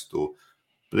always nice to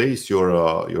place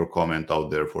your comment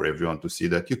out there for everyone to see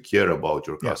that you care about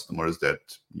your customers, that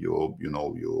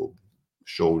you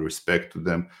show respect to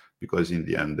them, because in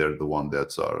the end they're the one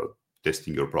that's are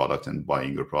testing your product and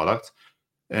buying your product.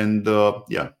 And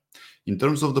in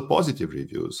terms of the positive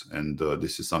reviews, and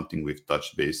this is something we've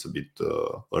touched base a bit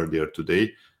earlier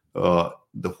today,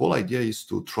 the whole idea is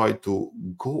to try to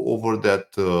go over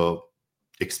that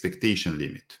expectation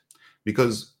limit.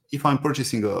 Because if I'm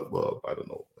purchasing I don't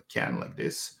know, a can like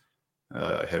this,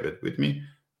 I have it with me.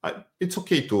 It's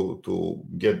okay to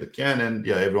get the can, and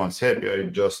everyone's happy.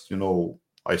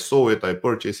 I saw it, I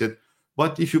purchased it.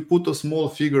 But if you put a small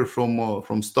figure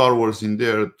from Star Wars in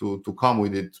there to come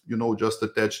with it, just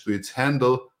attached to its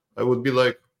handle, I would be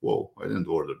like, whoa, I didn't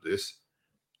order this.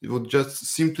 It would just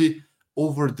simply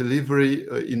over delivery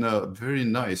in a very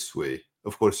nice way.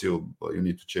 Of course, you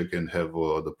need to check and have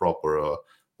the proper,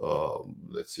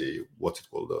 let's see, what's it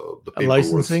called, the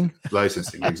paperwork.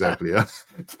 Licensing, exactly, yeah,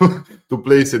 to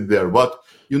place it there. But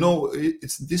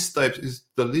it's this type, is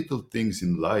the little things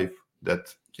in life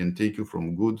that can take you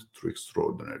from good to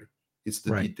extraordinary. It's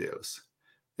the details.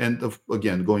 And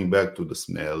again, going back to the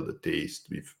smell, the taste,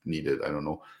 if needed, I don't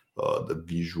know, the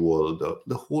visual,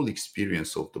 the whole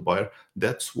experience of the buyer.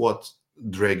 That's what's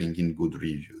dragging in good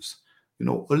reviews. A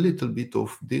little bit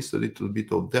of this, a little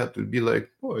bit of that will be like,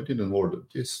 oh, I didn't order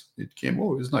this. It came,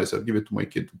 oh, it's nice. I'll give it to my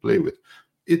kid to play with.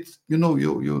 It's, you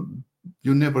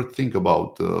never think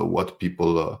about what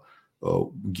people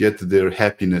get their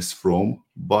happiness from,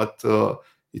 but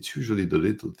it's usually the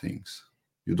little things.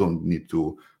 You don't need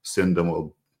to send them a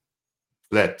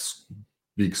flat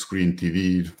big screen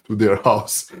TV to their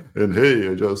house and, hey,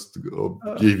 I just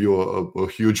gave you a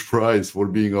huge prize for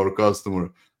being our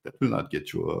customer. That will not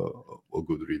get you a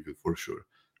good review for sure.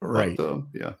 Right.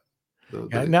 But the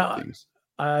little Now, things.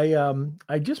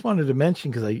 I just wanted to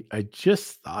mention, because I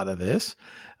just thought of this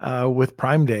with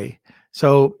Prime Day.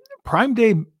 So Prime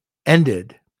Day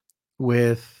ended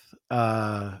with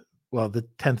the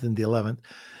 10th and the 11th.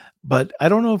 But I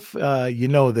don't know if you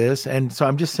know this, and so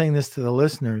I'm just saying this to the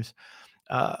listeners.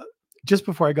 just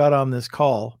before I got on this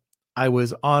call, I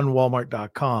was on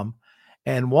Walmart.com,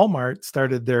 and Walmart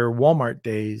started their Walmart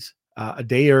days a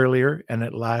day earlier, and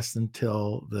it lasts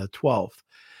until the 12th.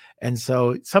 And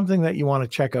so it's something that you want to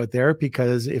check out there,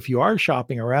 because if you are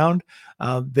shopping around,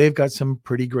 they've got some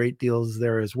pretty great deals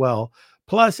there as well.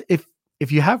 Plus, if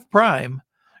you have Prime,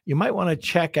 you might want to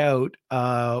check out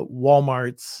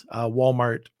Walmart's uh,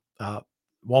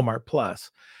 Walmart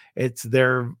Plus. It's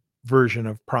their version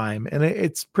of Prime, and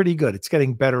it's pretty good. It's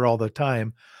getting better all the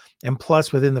time. And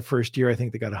plus, within the first year, I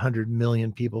think they got 100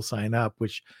 million people sign up,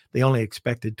 which they only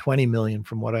expected 20 million,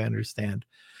 from what I understand.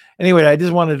 Anyway, I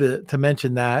just wanted to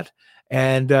mention that.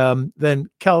 And then,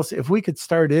 Kels, if we could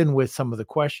start in with some of the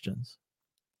questions.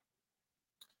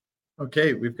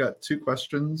 Okay, we've got two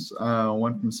questions.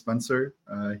 One from Spencer.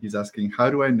 He's asking,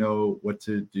 how do I know what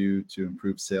to do to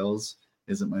improve sales?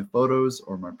 Is it my photos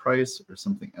or my price or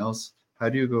something else? How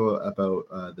do you go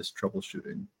about this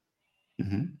troubleshooting?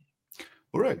 Mm-hmm.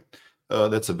 All right.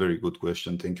 That's a very good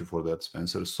question. Thank you for that,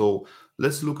 Spencer. So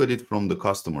let's look at it from the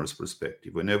customer's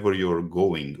perspective. Whenever you're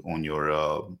going on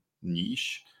your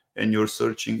niche and you're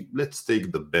searching, let's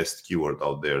take the best keyword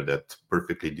out there that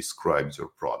perfectly describes your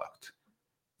product.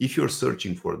 If you're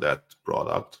searching for that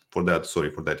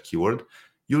keyword,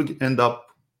 you'll end up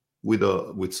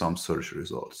with some search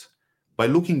results. By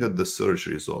looking at the search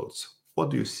results, what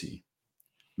do you see?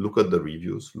 Look at the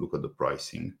reviews, look at the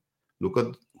pricing, look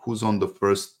at who's on the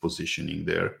first positioning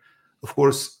there. Of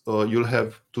course, you'll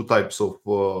have two types of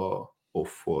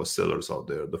sellers out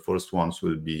there. The first ones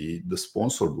will be the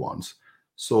sponsored ones.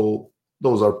 So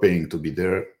those are paying to be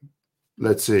there.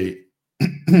 Let's say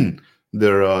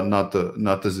they're not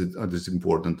as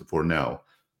important for now.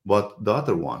 But the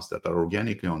other ones that are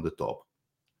organically on the top,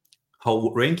 how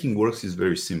ranking works is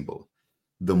very simple.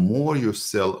 The more you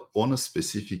sell on a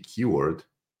specific keyword,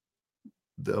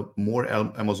 the more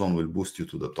Amazon will boost you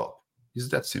to the top. It's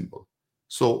that simple.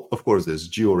 So, of course, there's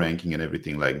geo ranking and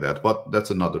everything like that, but that's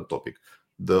another topic.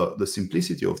 The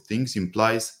simplicity of things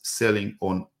implies selling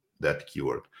on that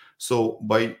keyword. So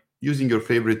by using your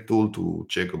favorite tool to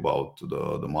check about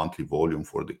the monthly volume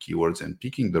for the keywords and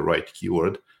picking the right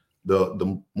keyword,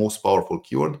 the most powerful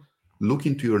keyword, look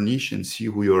into your niche and see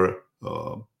who your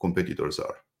competitors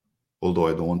are. Although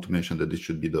I don't want to mention that this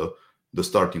should be the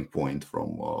starting point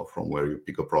from where you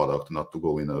pick a product, not to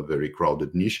go in a very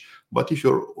crowded niche. But if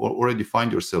you already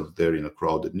find yourself there in a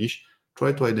crowded niche,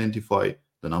 try to identify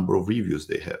the number of reviews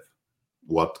they have,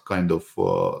 what kind of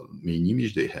main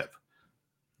image they have,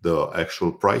 the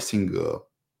actual pricing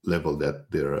level that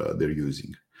they're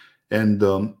using. And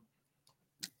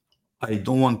I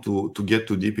don't want to get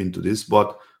too deep into this,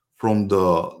 but from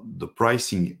the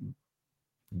pricing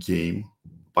game,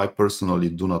 I personally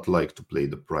do not like to play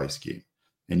the price game.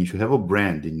 And if you have a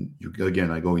brand,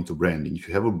 again, I go into branding. If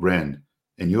you have a brand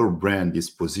and your brand is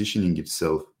positioning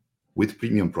itself with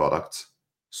premium products,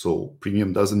 so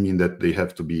premium doesn't mean that they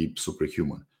have to be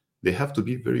superhuman. They have to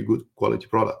be very good quality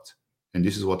products. And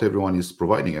this is what everyone is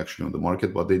providing actually on the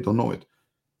market, but they don't know it.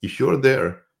 If you're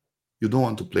there, you don't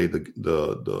want to play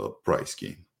the price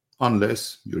game,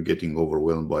 unless you're getting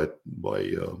overwhelmed by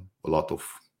a lot of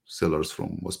sellers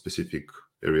from a specific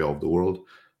area of the world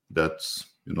that's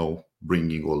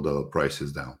bringing all the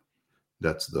prices down.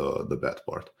 That's the bad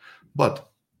part. But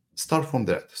start from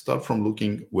that. Start from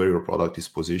looking where your product is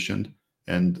positioned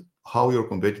and how your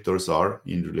competitors are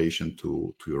in relation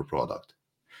to your product.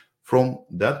 From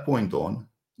that point on,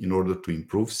 in order to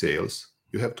improve sales,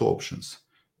 you have two options.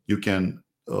 You can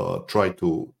try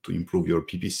to improve your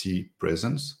PPC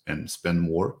presence and spend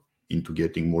more into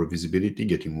getting more visibility,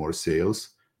 getting more sales,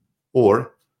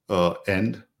 or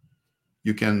and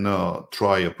you can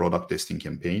try a product testing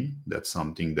campaign. That's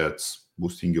something that's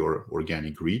boosting your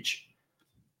organic reach.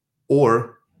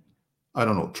 Or, I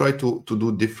don't know, try to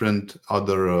do different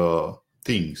other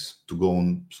things, to go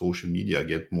on social media,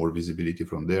 get more visibility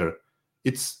from there.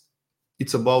 It's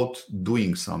about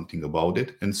doing something about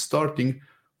it and starting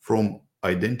from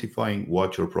identifying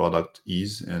what your product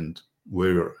is and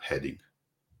where you're heading.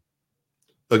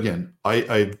 Again,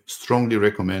 I strongly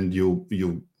recommend you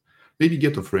maybe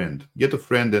get a friend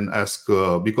and ask,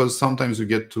 because sometimes you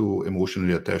get too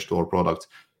emotionally attached to our products.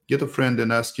 Get a friend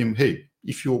and ask him, hey,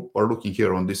 if you are looking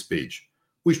here on this page,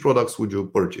 which products would you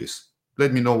purchase?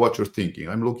 Let me know what you're thinking.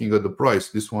 I'm looking at the price.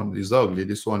 This one is ugly.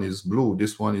 This one is blue.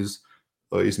 This one is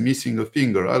missing a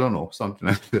finger. I don't know, something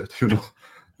like that,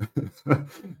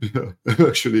 Yeah, I've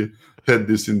actually had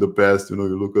this in the past. You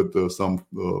look at some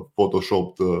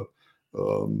photoshopped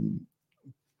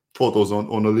photos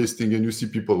on a listing and you see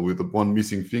people with one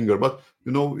missing finger, but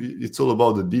it's all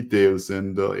about the details,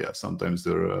 and yeah, sometimes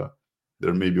they're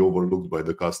they're maybe overlooked by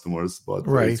the customers, but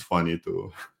Right. it's funny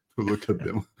to look at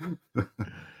them.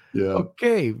 Yeah.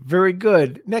 Okay, very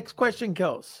good. Next question,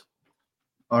 Kels.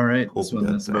 All right, Hope this one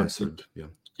that is about the answered. Yeah.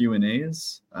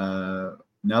 Q&As.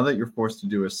 Now that you're forced to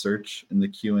do a search in the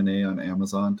Q&A on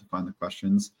Amazon to find the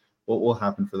questions, what will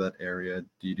happen for that area?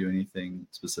 Do you do anything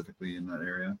specifically in that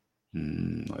area?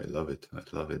 I love it. I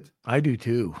love it. I do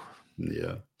too.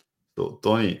 Yeah. So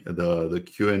Tony, the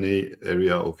Q&A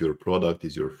area of your product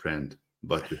is your friend,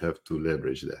 but you have to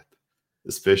leverage that,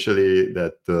 especially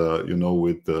that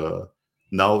with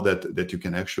now that you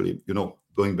can actually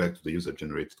going back to the user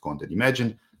generated content.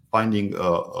 Imagine finding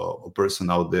a person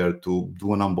out there to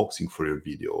do an unboxing for your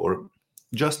video, or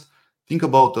just think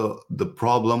about the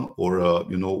problem or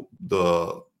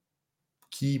the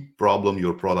key problem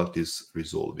your product is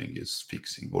resolving, is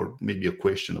fixing, or maybe a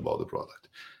question about the product,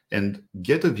 and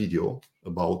get a video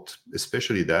about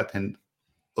especially that, and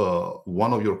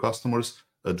one of your customers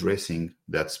addressing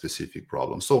that specific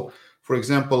problem. So for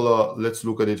example, let's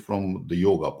look at it from the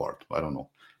yoga part. I don't know,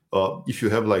 if you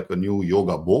have like a new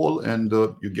yoga ball, and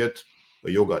you get a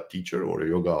yoga teacher or a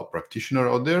yoga practitioner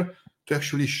out there to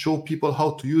actually show people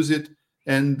how to use it,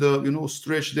 and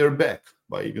stretch their back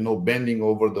by bending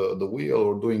over the wheel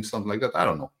or doing something like that. I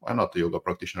don't know, I'm not a yoga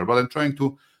practitioner, but I'm trying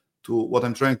to what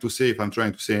I'm trying to say, if I'm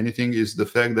trying to say anything, is the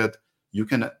fact that you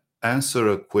can answer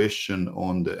a question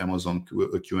on the Amazon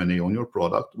Q&A on your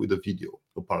product with a video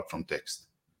apart from text.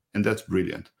 And that's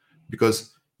brilliant,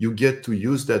 because you get to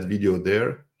use that video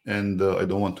there. And I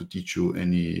don't want to teach you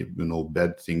any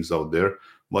bad things out there,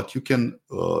 but you can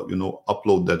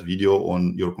upload that video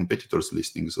on your competitors'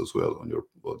 listings as well, on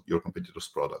your competitors'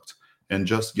 products, and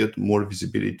just get more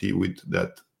visibility with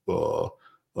that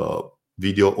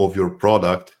video of your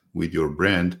product with your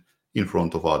brand in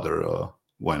front of other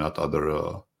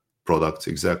products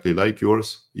exactly like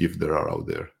yours, if there are out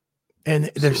there.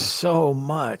 And there's so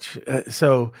much.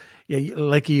 So yeah,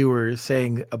 like you were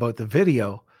saying about the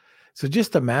video. So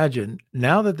just imagine,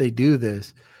 now that they do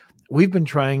this, we've been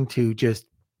trying to just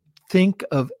think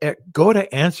of go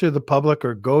to Answer the Public,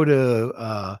 or go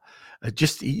to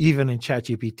just even in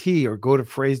ChatGPT, or go to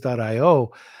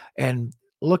phrase.io and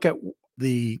look at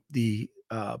the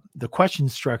question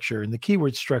structure and the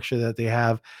keyword structure that they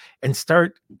have, and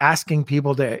start asking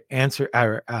people to answer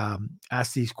or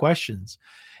ask these questions,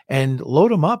 and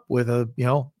load them up with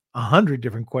 100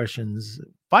 different questions,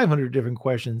 500 different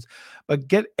questions, but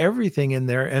get everything in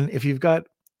there. And if you've got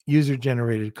user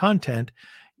generated content,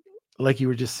 like you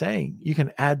were just saying, you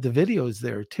can add the videos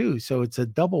there too. So it's a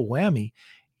double whammy.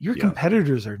 Your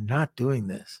competitors are not doing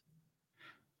this.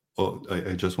 Oh,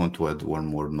 I just want to add one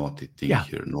more naughty thing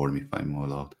here, Norm, if I'm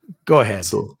allowed. Go ahead.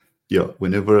 So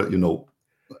whenever,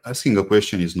 asking a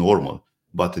question is normal,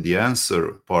 but the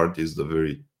answer part is the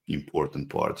very important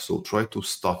part. So try to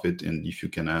stuff it, and if you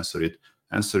can answer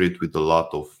it with a lot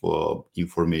of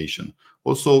information.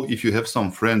 Also, if you have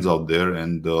some friends out there,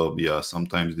 and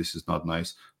sometimes this is not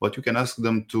nice, but you can ask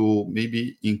them to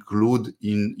maybe include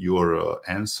in your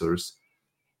answers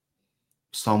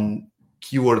some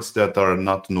keywords that are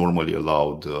not normally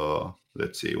allowed,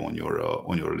 let's say on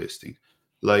your listing,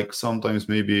 like sometimes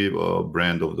maybe a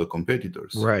brand of the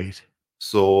competitors. Right.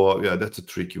 So that's a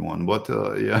tricky one, but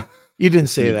you didn't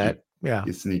say that. Yeah,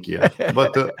 it's sneaky.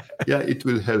 But it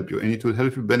will help you, and it will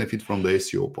help you benefit from the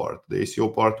SEO part. The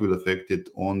SEO part will affect it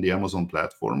on the Amazon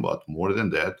platform, but more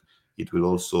than that, it will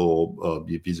also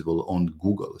be visible on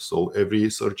Google. So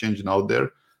every search engine out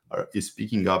there is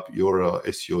picking up your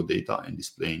SEO data and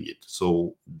displaying it.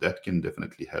 So that can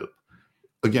definitely help.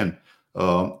 Again,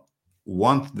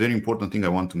 one very important thing I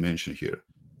want to mention here: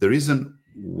 there isn't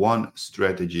one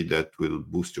strategy that will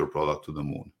boost your product to the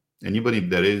moon. And even if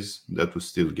there is, that will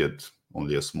still get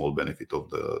only a small benefit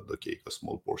of the cake, a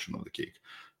small portion of the cake.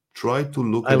 Try to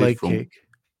look at it from cake.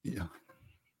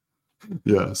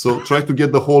 So try to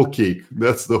get the whole cake.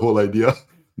 That's the whole idea,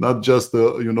 not just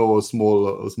a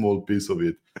small piece of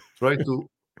it. Try to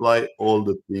apply all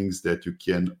the things that you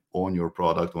can on your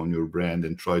product, on your brand,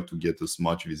 and try to get as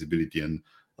much visibility and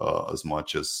as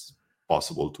much as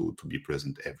possible to be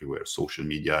present everywhere: social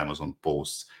media, Amazon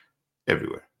posts,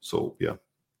 everywhere. So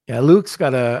Luke's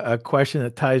got a question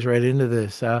that ties right into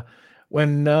this.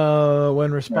 When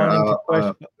responding to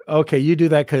questions, okay, you do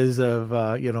that because of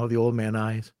the old man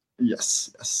eyes. Yes.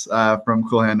 From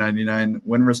Coolhand99,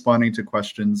 when responding to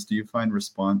questions, do you find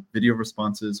video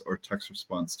responses or text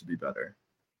response to be better?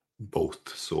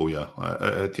 Both. So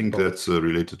I think that's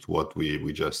related to what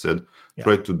we just said.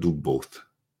 Try to do both.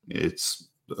 It's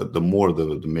the more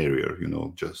the merrier.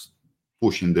 Just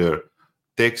push in there.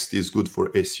 Text is good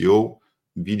for SEO.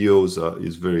 videos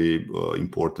is very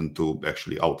important to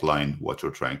actually outline what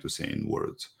you're trying to say in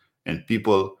words. And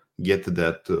people get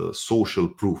that social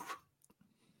proof,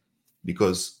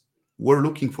 because we're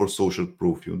looking for social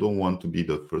proof. You don't want to be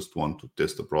the first one to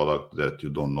test a product that you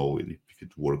don't know if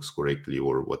it works correctly,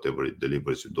 or whatever it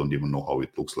delivers. You don't even know how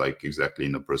it looks like exactly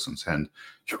in a person's hand.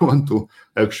 You want to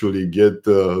actually get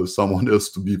someone else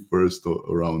to be first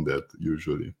around that,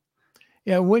 usually.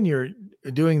 Yeah, when you're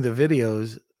doing the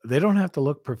videos, they don't have to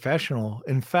look professional.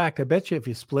 In fact, I bet you if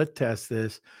you split test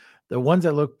this, the ones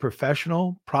that look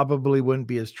professional probably wouldn't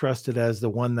be as trusted as the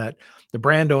one that the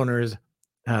brand owner is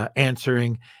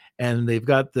answering, and they've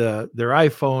got their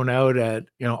iPhone out at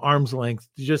arm's length,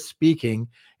 just speaking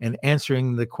and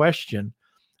answering the question.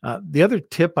 The other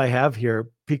tip I have here,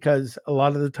 because a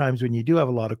lot of the times when you do have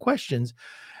a lot of questions,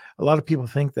 a lot of people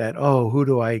think that, oh, who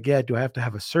do I get? Do I have to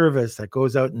have a service that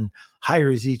goes out and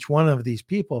hires each one of these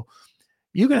people?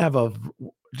 You can have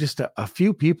just a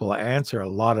few people answer a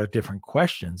lot of different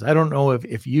questions. I don't know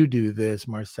if you do this,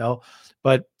 Marcel,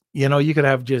 but you could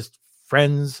have just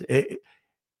friends.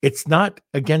 It's not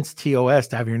against TOS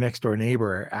to have your next door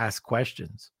neighbor ask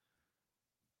questions.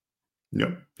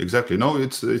 Yeah, exactly. No,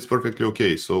 it's perfectly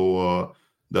okay. So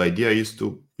the idea is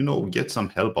to get some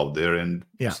help out there, and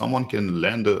someone can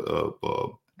land a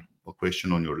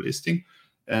question on your listing,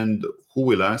 and who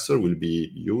will answer will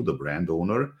be you, the brand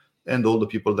owner, and all the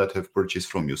people that have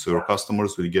purchased from you. So your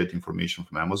customers will get information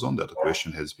from Amazon that a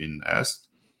question has been asked,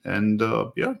 and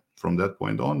from that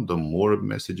point on, the more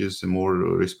messages, the more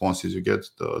responses you get,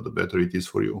 the better it is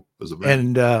for you as a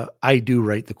brand. And I do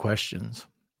write the questions.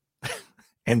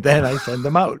 And then I send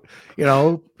them out,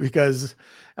 because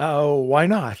why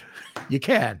not? You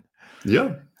can.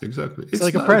 Yeah, exactly. It's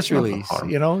like a press release,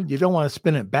 you don't want to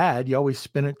spin it bad. You always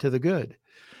spin it to the good.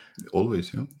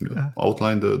 Always, yeah.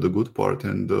 Outline the good part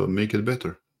and make it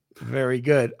better. Very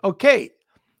good. Okay.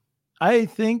 I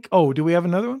think, do we have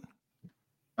another one?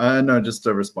 No, just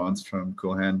a response from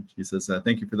Coolhand. He says,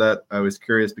 thank you for that. I was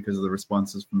curious because of the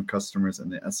responses from the customers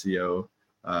and the SEO.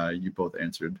 You both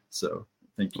answered. So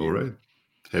thank you. All right.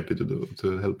 Happy to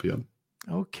help you.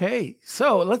 Okay.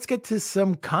 So let's get to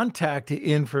some contact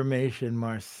information,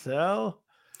 Marcel.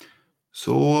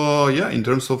 So in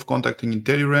terms of contacting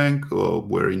IntelliRank,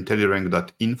 we're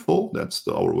intellirank.info. That's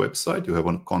our website. You have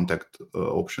a contact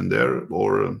option there,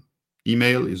 or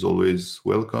email is always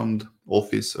welcomed,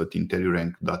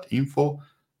 office@intellirank.info.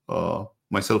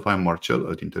 Myself, I'm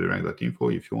Marcel at intellirank.info.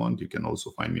 If you want, you can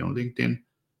also find me on LinkedIn.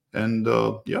 And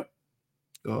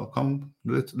come,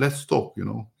 let's talk,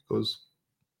 because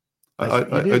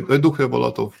I do have a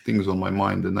lot of things on my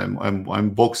mind, and I'm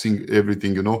boxing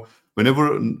everything,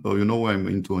 Whenever I'm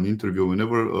into an interview,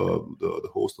 whenever the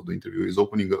host of the interview is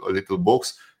opening a little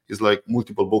box, it's like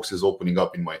multiple boxes opening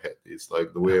up in my head. It's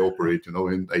like the way I operate, and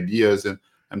ideas, and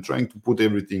I'm trying to put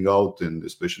everything out. And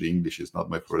especially English is not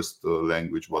my first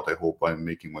language, but I hope I'm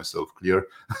making myself clear.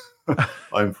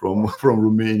 I'm from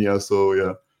Romania,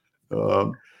 so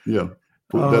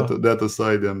Put that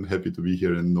aside, I'm happy to be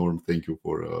here. And Norm, thank you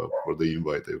for the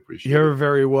invite. I appreciate it. You're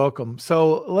very welcome.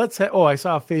 So let's I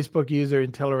saw a Facebook user,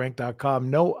 intellirank.com.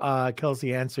 No,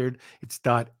 Kelsey answered. It's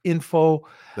 .info.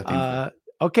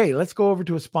 Okay, let's go over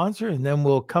to a sponsor, and then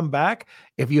we'll come back.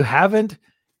 If you haven't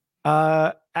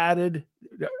answered,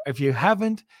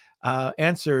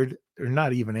 or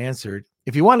not even answered,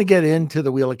 if you want to get into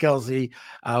the Wheel of Kelsey,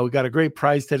 we got a great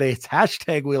prize today. It's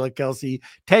hashtag Wheel of Kelsey.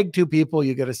 Tag 2 people,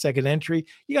 you get a second entry.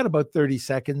 You got about 30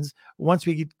 seconds. Once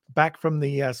we get back from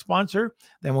the sponsor,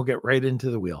 then we'll get right into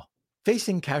the wheel.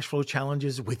 Facing cash flow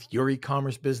challenges with your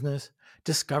e-commerce business?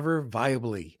 Discover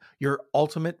Viably, your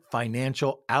ultimate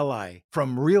financial ally.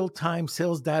 From real-time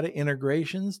sales data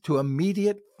integrations to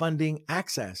immediate funding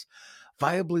access,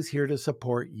 Viably is here to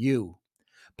support you.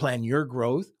 Plan your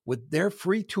growth with their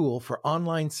free tool for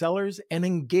online sellers and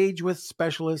engage with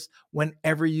specialists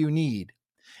whenever you need.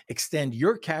 Extend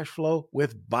your cash flow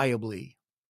with Viably.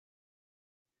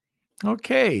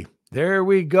 Okay, there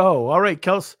we go. All right,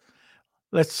 Kels,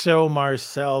 let's show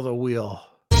Marcel the wheel.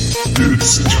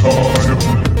 It's time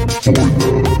for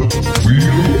the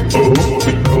Wheel of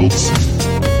Kelsey.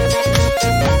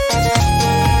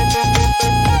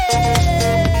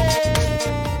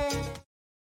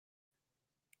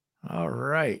 All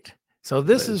right. So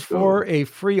this is for a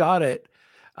free audit.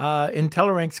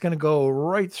 IntelliRank's going to go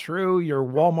right through your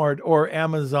Walmart or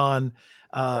Amazon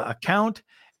account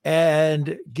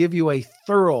and give you a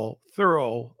thorough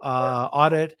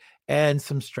audit and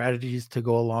some strategies to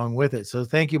go along with it. So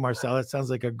thank you, Marcel. It sounds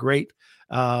like a great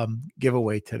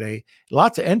giveaway today.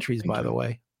 Lots of entries, by the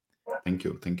way. Thank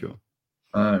you.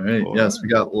 All right. All Yes, right. we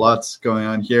got lots going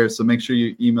on here. So make sure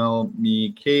you email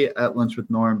me,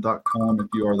 k@lunchwithnorm.com if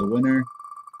you are the winner.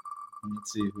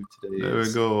 Let's see who today There we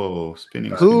is. go.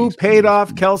 Spinning. Who spinning, paid spinning, off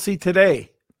spinning. Kelsey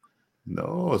today?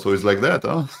 No, so it's like that,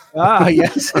 huh? Ah,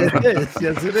 yes, it is.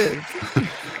 Yes, it is.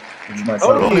 It's my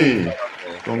Tony. son.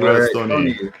 Congrats, All right,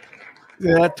 Tony.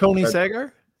 Is that Tony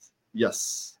Sagar?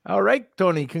 Yes. All right,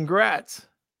 Tony, congrats.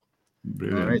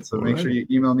 Brilliant. All right. So All make sure right. you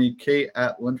email me,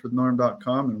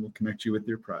 k@lunchwithnorm.com, and we'll connect you with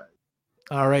your prize.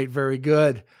 All right, very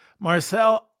good.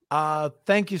 Marcel,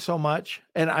 thank you so much.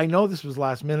 And I know this was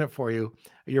last minute for you.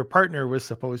 Your partner was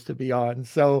supposed to be on.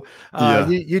 So Yeah.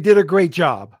 you did a great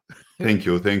job. Thank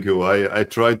you. Thank you. I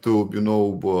try to,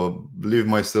 leave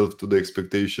myself to the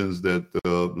expectations that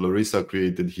Larissa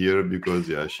created here because,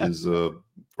 yeah, she's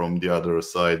from the other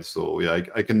side. So, yeah,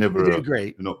 I can never, You did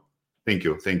great. Thank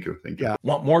you. Thank you. Thank you. Yeah.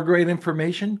 Want more great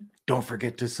information? Don't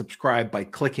forget to subscribe by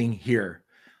clicking here.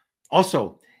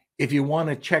 Also, if you want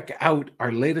to check out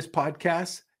our latest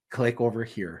podcasts, click over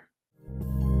here.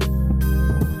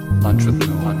 Lunch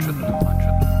with